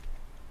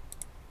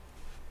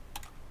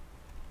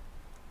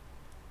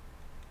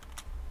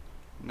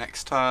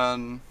 Next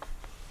turn,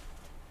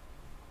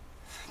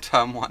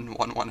 turn 1,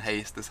 1/1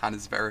 haste. This hand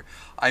is very,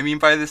 I mean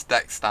by this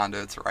deck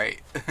standards,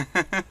 right?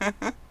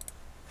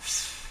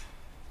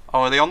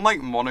 Oh, are they on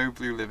like mono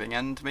blue living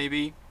end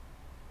maybe?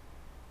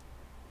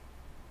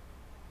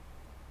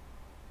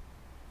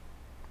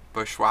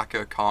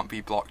 Bushwhacker can't be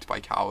blocked by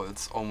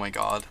cowards. Oh my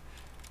god.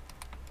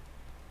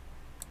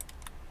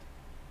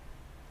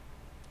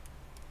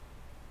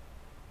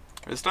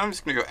 This time I'm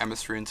just gonna go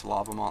Emissary into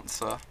Lava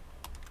Monster.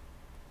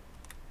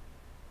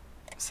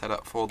 Set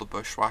up for the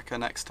Bushwhacker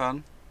next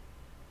turn.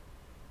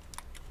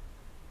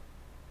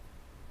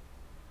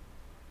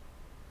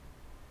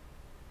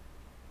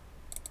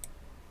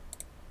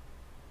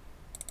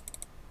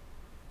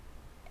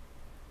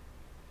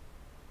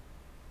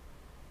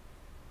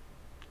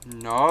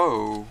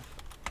 No.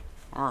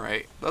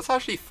 Alright, that's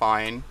actually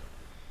fine.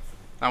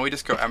 Now we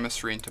just go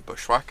Emissary into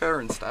Bushwhacker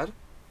instead.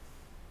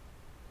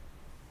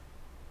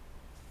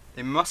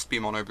 They must be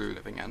mono blue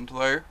living end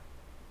though.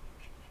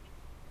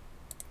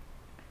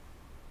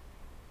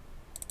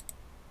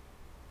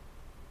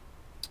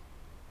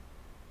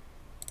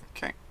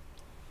 Okay.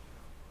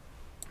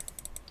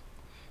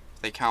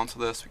 If they counter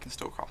this, we can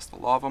still cast the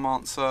Lava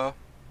Monster.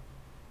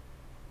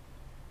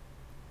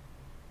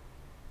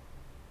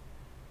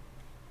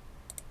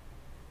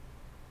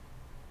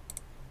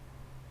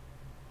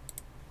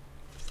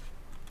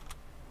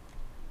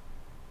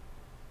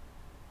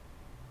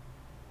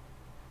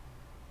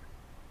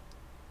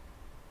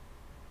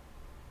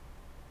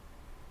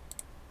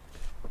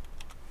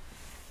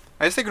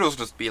 I guess they could also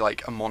just be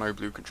like a mono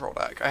blue control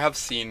deck. I have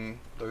seen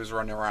those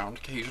run around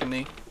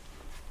occasionally.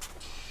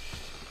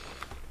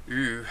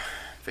 Ooh.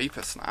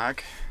 Vapor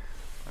Snag.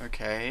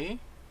 Okay.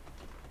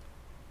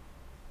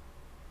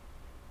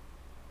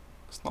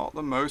 It's not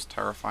the most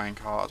terrifying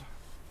card.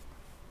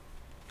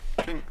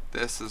 I think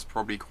this is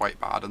probably quite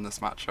bad in this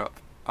matchup.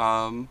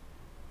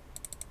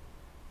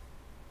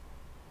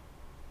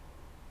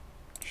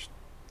 Just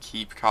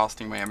keep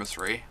casting my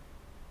Emissary.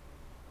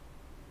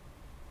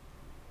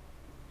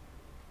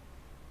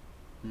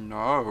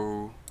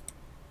 No.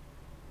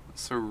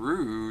 That's so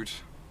rude.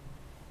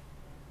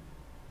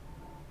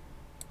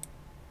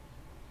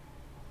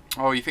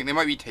 Oh, you think they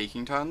might be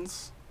taking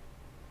turns?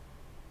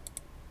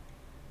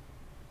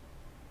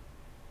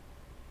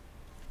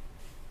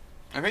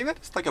 I think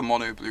that's like a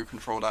mono blue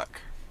control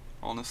deck,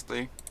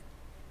 honestly.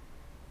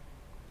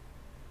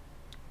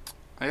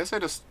 I guess I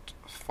just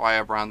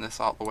firebrand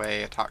this out the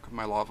way, attack with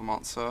my lava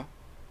monster.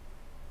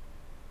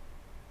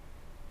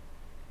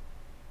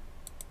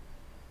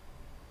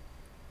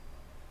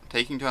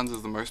 Taking turns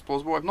is the most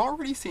plausible. I've not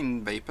really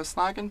seen Vapor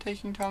Snag in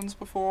taking turns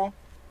before.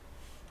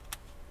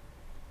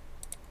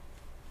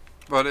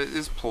 But it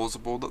is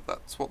plausible that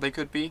that's what they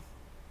could be.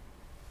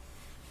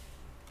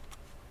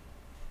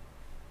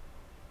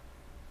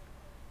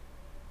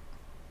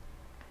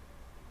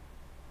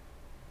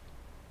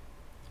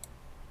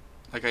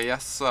 Like, I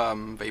guess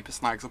Vapor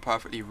Snag's a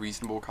perfectly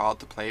reasonable card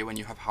to play when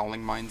you have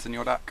Howling Mines in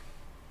your deck.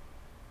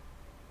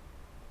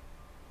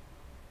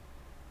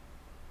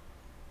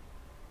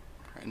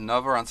 Right,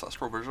 another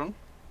Ancestral Vision.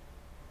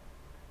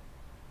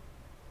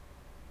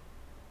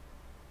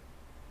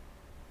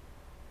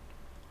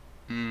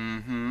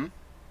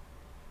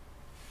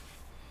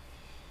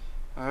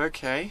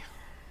 Okay.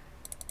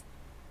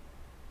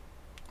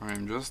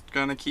 I'm just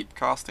gonna keep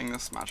casting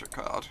this magic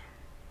card.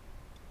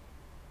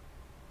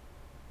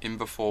 In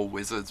before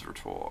Wizard's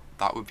Retort.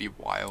 That would be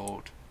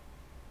wild.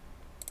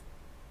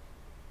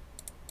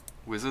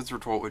 Wizard's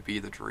Retort would be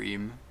the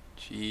dream.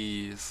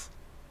 Jeez.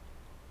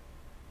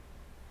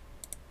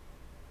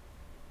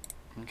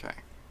 Okay.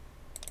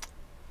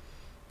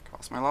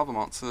 Cast my lava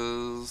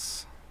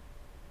monsters.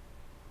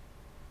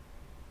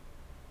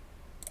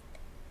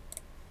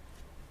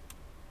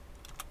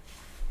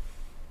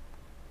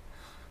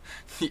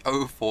 The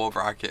 0-4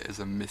 bracket is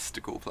a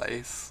mystical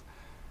place.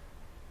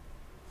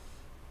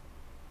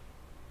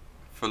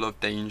 Full of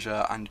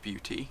danger and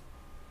beauty.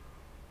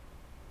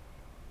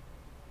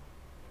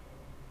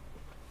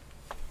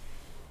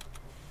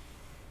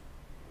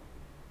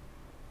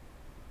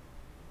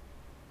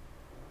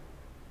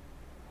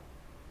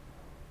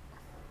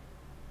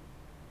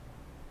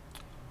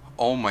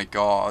 Oh my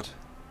god.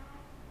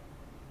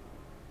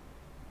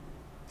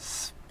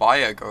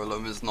 Spire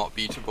Golem is not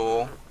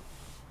beatable.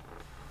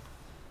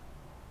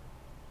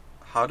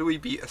 How do we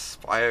beat a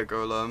Spire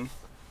Golem?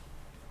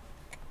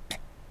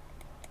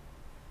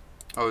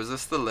 Oh, is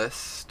this the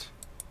list?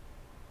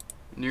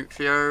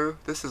 Nucleo?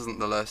 This isn't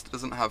the list. It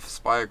doesn't have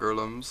Spire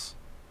Golems.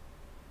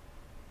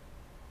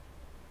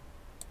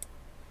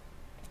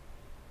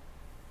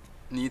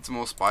 Needs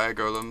more Spire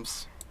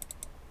Golems.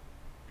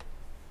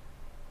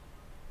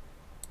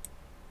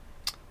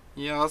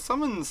 Yeah,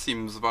 Summon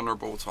seems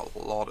vulnerable to a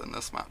lot in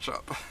this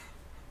matchup.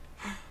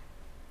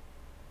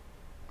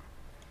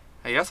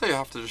 I guess I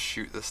have to just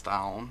shoot this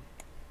down.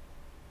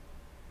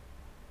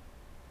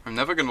 I'm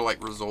never gonna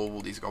like resolve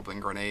all these Goblin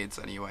Grenades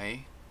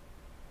anyway.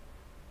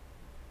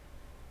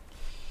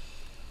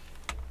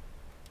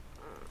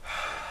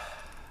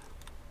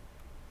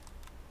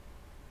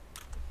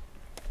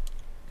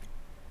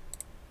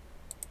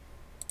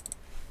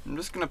 I'm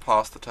just gonna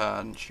pass the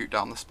turn, shoot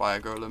down the Spire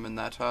Golem in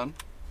their turn.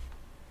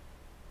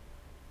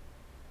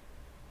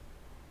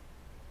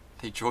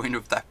 They join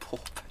with their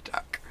Pauper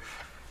deck.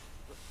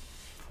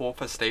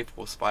 Pauper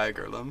staple Spire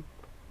Golem.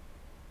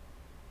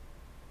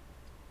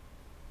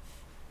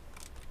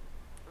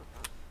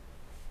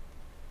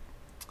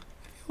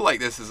 I feel like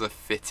this is a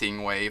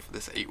fitting way for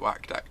this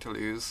 8-Whack deck to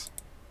lose.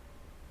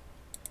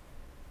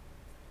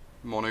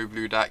 Mono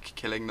blue deck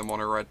killing the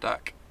mono red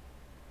deck.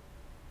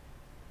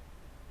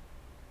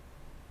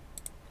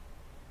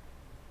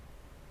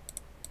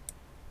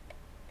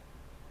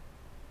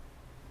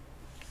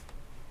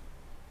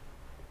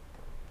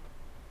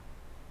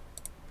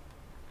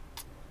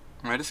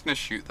 Am I just going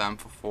to shoot them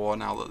for 4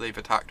 now that they've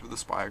attacked with the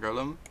Spire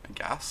Golem? I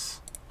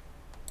guess.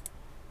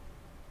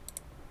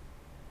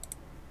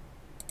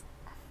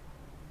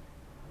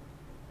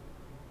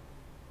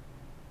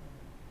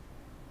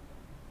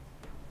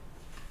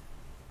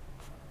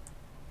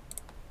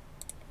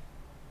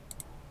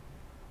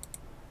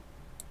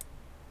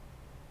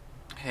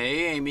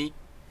 Hey, Amy.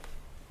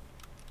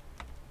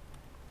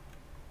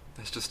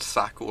 Let's just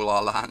sack all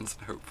our lands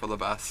and hope for the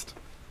best.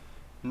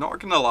 Not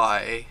gonna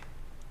lie.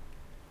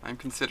 I'm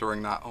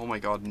considering that. Oh my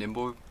god,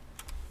 Nimble.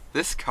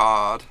 This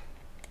card.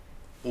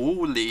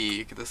 All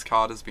league, this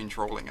card has been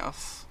trolling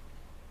us.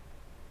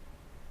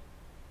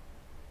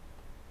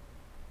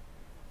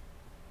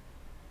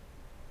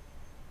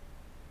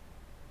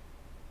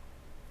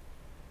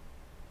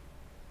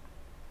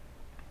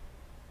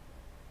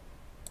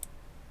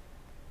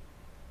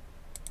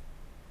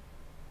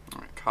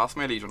 Alright, cast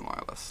my Legion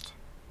Loyalist.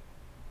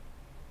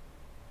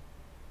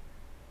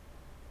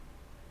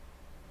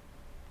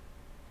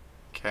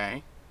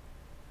 Okay.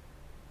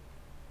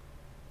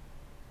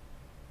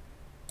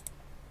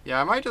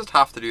 Yeah, I might just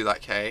have to do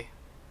that K.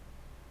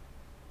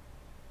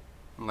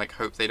 And like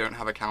hope they don't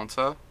have a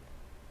counter.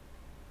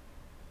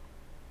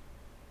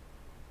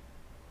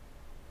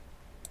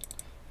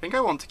 I think I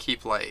want to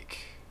keep like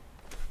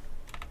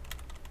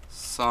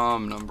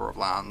some number of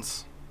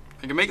lands.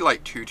 I can make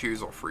like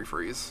 2/2s or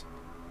 3/3s.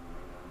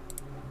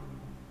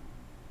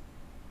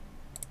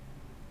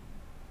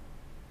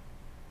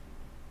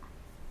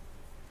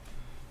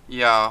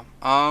 Yeah,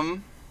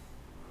 so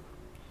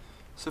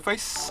if I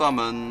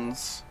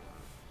summons,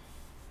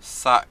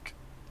 sack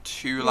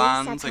 2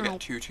 lands, I get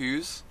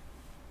 2/2s.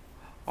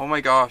 Oh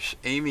my gosh,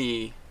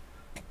 Amy,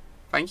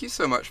 thank you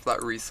so much for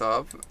that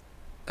resub.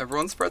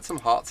 Everyone spread some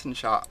hearts in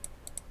chat.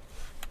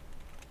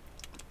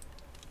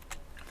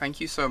 Thank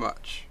you so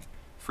much.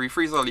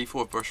 3/3s are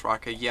lethal with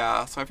Bushwhacker,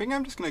 yeah, so I think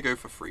I'm just gonna go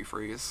for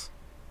 3/3s.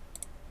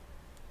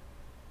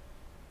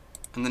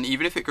 And then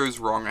even if it goes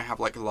wrong, I have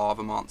like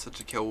Lava Monster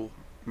to kill,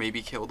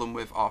 maybe kill them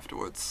with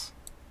afterwards.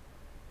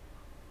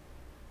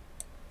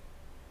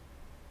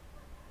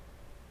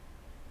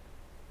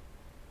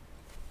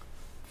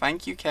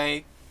 Thank you,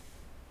 Kay.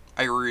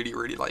 I really,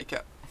 really like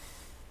it.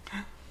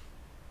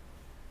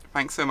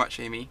 Thanks so much,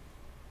 Amy.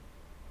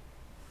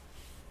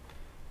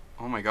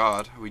 Oh my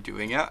god, are we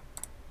doing it?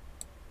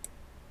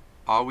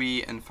 Are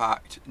we, in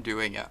fact,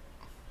 doing it?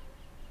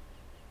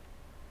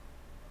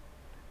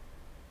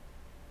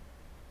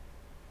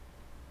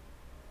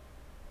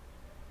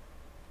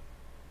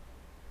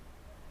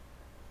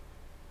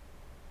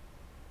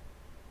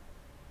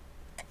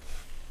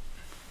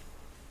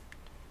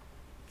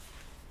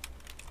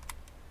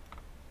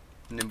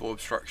 Nimble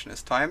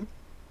Obstructionist time.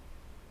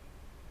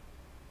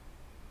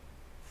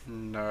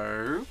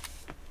 No.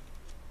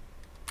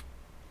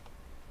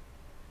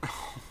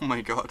 Oh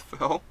my god,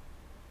 Phil.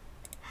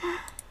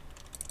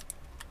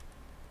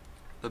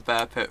 The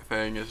bear pit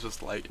thing is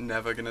just like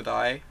never gonna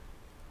die.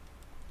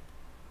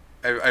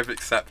 I've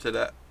accepted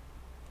it.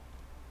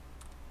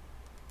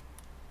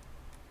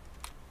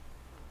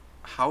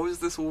 How is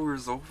this all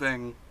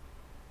resolving?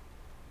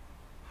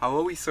 How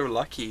are we so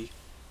lucky?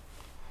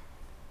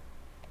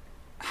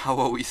 How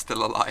are we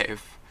still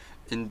alive?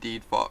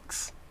 Indeed,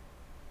 Fox.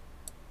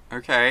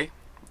 Okay.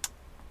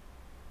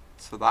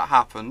 So that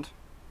happened.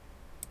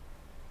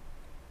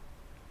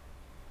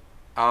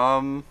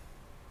 So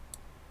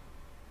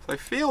I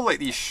feel like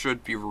these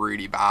should be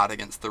really bad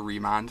against the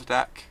Remand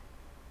deck.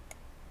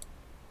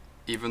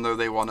 Even though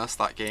they won us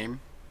that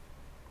game.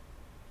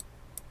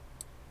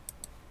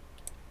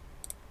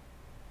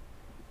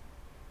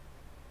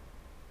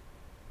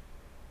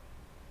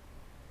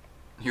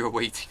 You're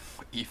waiting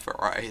for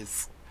Ether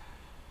Eyes.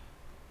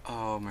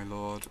 Oh my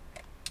lord.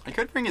 I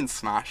could bring in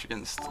Smash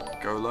against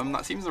Golem.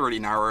 That seems really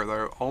narrow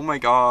though. Oh my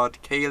god,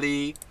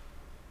 Kaylee.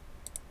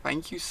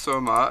 Thank you so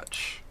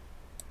much.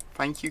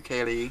 Thank you,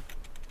 Kaylee.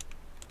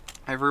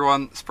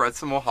 Everyone, spread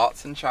some more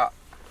hearts in chat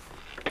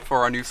for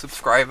our new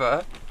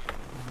subscriber.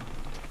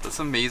 That's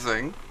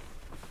amazing.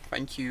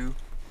 Thank you.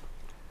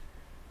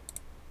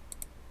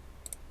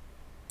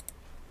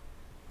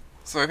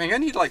 So I think I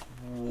need like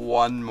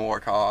one more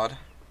card.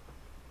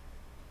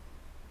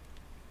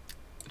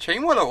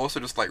 Chainwhirler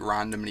also just like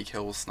randomly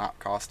kills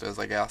Snapcasters,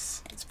 I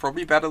guess. It's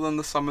probably better than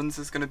the summons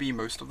is going to be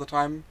most of the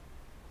time.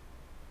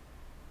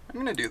 I'm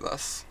going to do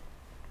this.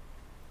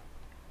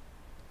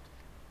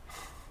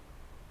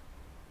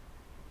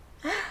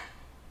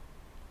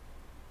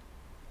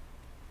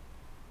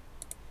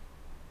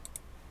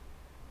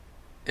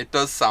 It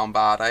does sound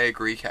bad, I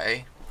agree,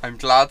 Kay. I'm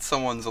glad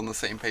someone's on the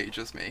same page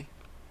as me.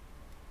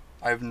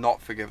 I have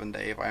not forgiven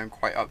Dave, I am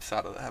quite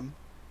upset at him.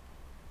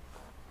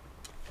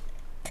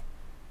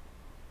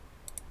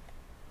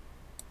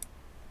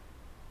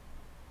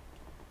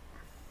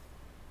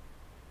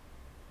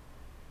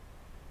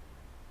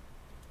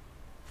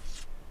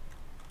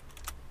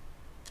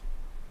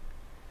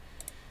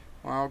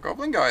 Well,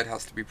 Goblin Guide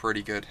has to be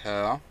pretty good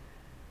here.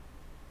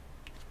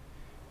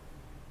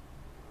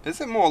 Is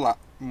it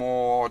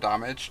more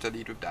damage to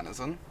lead with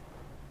Denizen?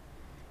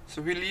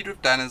 So if we lead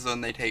with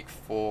Denizen, they take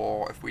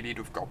 4. If we lead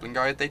with Goblin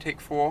Guide, they take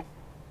 4.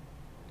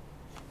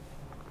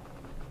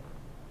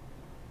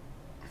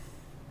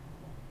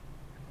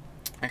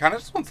 I kind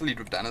of just want to lead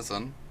with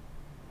Denizen.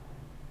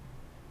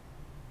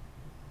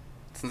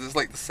 Since it's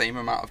like the same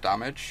amount of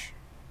damage.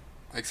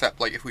 Except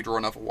like if we draw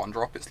another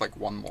 1-drop, it's like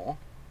 1 more.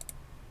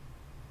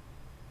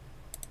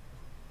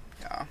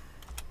 Yeah.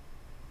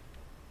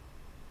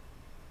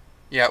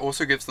 Yeah, it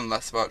also gives them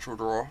less virtual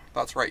draw.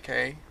 That's right,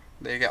 Kay.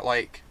 They get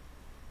like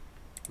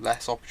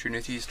less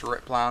opportunities to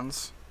rip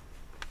lands.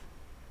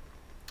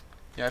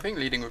 Yeah, I think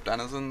leading with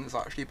Denizen is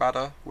actually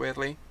better,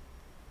 weirdly.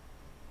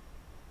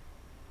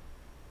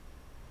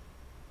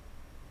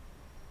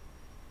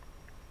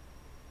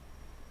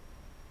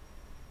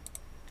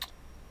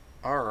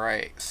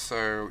 Alright,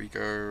 so we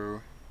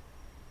go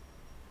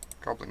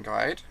Goblin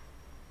Guide.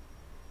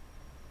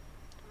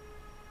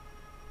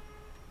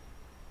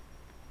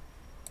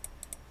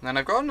 And then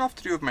I've got enough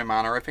to do with my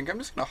mana. I think I'm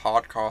just going to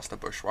hard cast a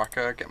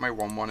Bushwhacker, get my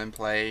 1/1 in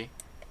play,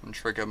 and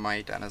trigger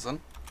my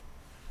Denizen.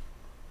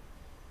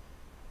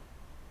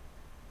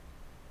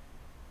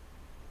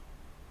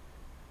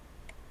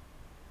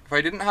 If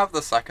I didn't have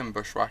the second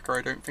Bushwhacker,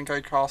 I don't think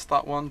I'd cast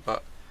that one,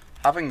 but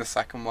having the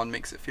second one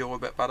makes it feel a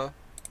bit better.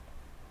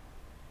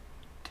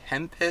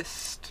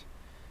 Tempest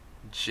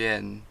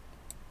Djinn.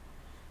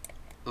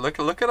 Look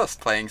at us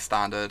playing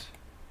standard.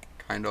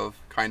 Kind of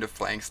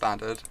playing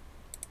standard.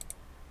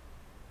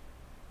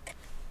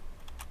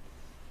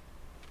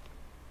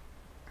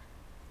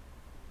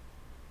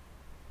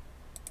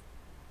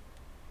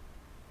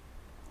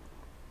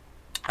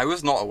 I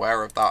was not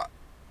aware of that,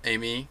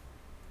 Amy.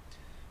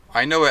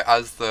 I know it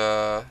as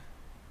the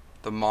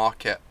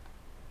market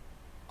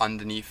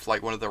underneath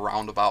like one of the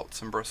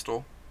roundabouts in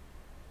Bristol.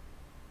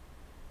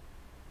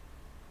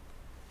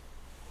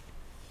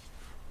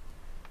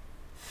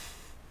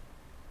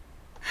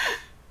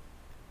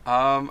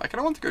 I kind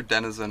of want to go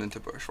Denizen into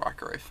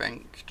Bushwhacker, I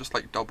think. Just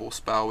like double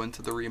spell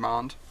into the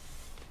remand.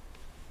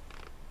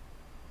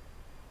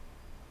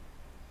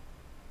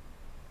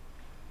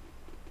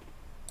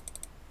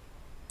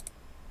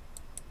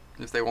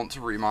 If they want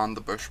to remand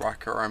the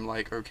Bushwhacker, I'm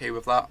like okay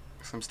with that,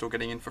 because I'm still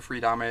getting in for free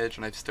damage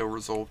and I've still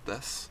resolved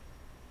this.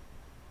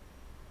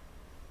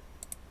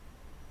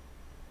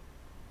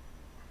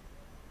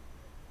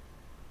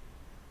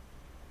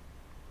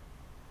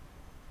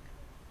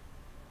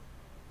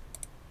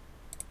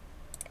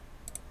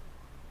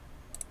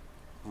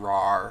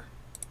 Rar.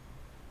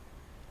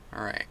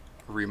 Alright,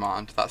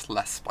 remand. That's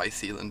less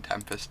spicy than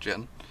Tempest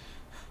Djinn.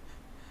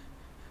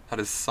 That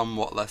is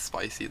somewhat less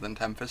spicy than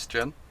Tempest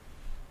Djinn.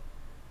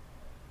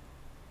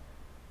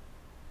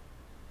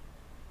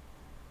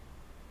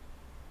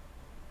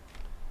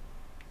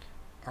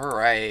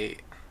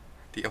 Alright,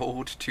 the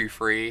old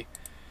 2-3.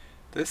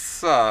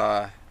 This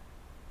was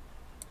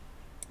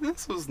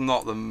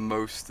not the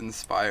most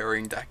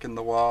inspiring deck in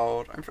the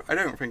world. I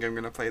don't think I'm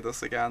going to play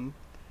this again.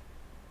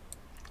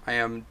 I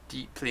am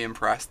deeply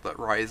impressed that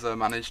Rizer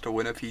managed to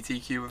win a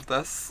PTQ with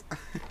this.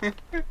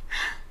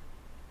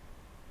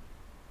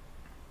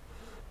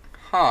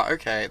 Huh,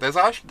 okay.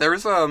 There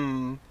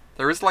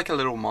is like a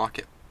little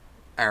market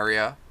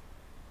area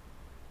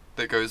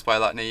that goes by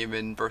that name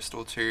in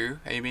Bristol too,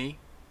 Amy.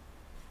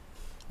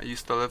 I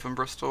used to live in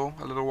Bristol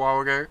a little while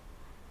ago.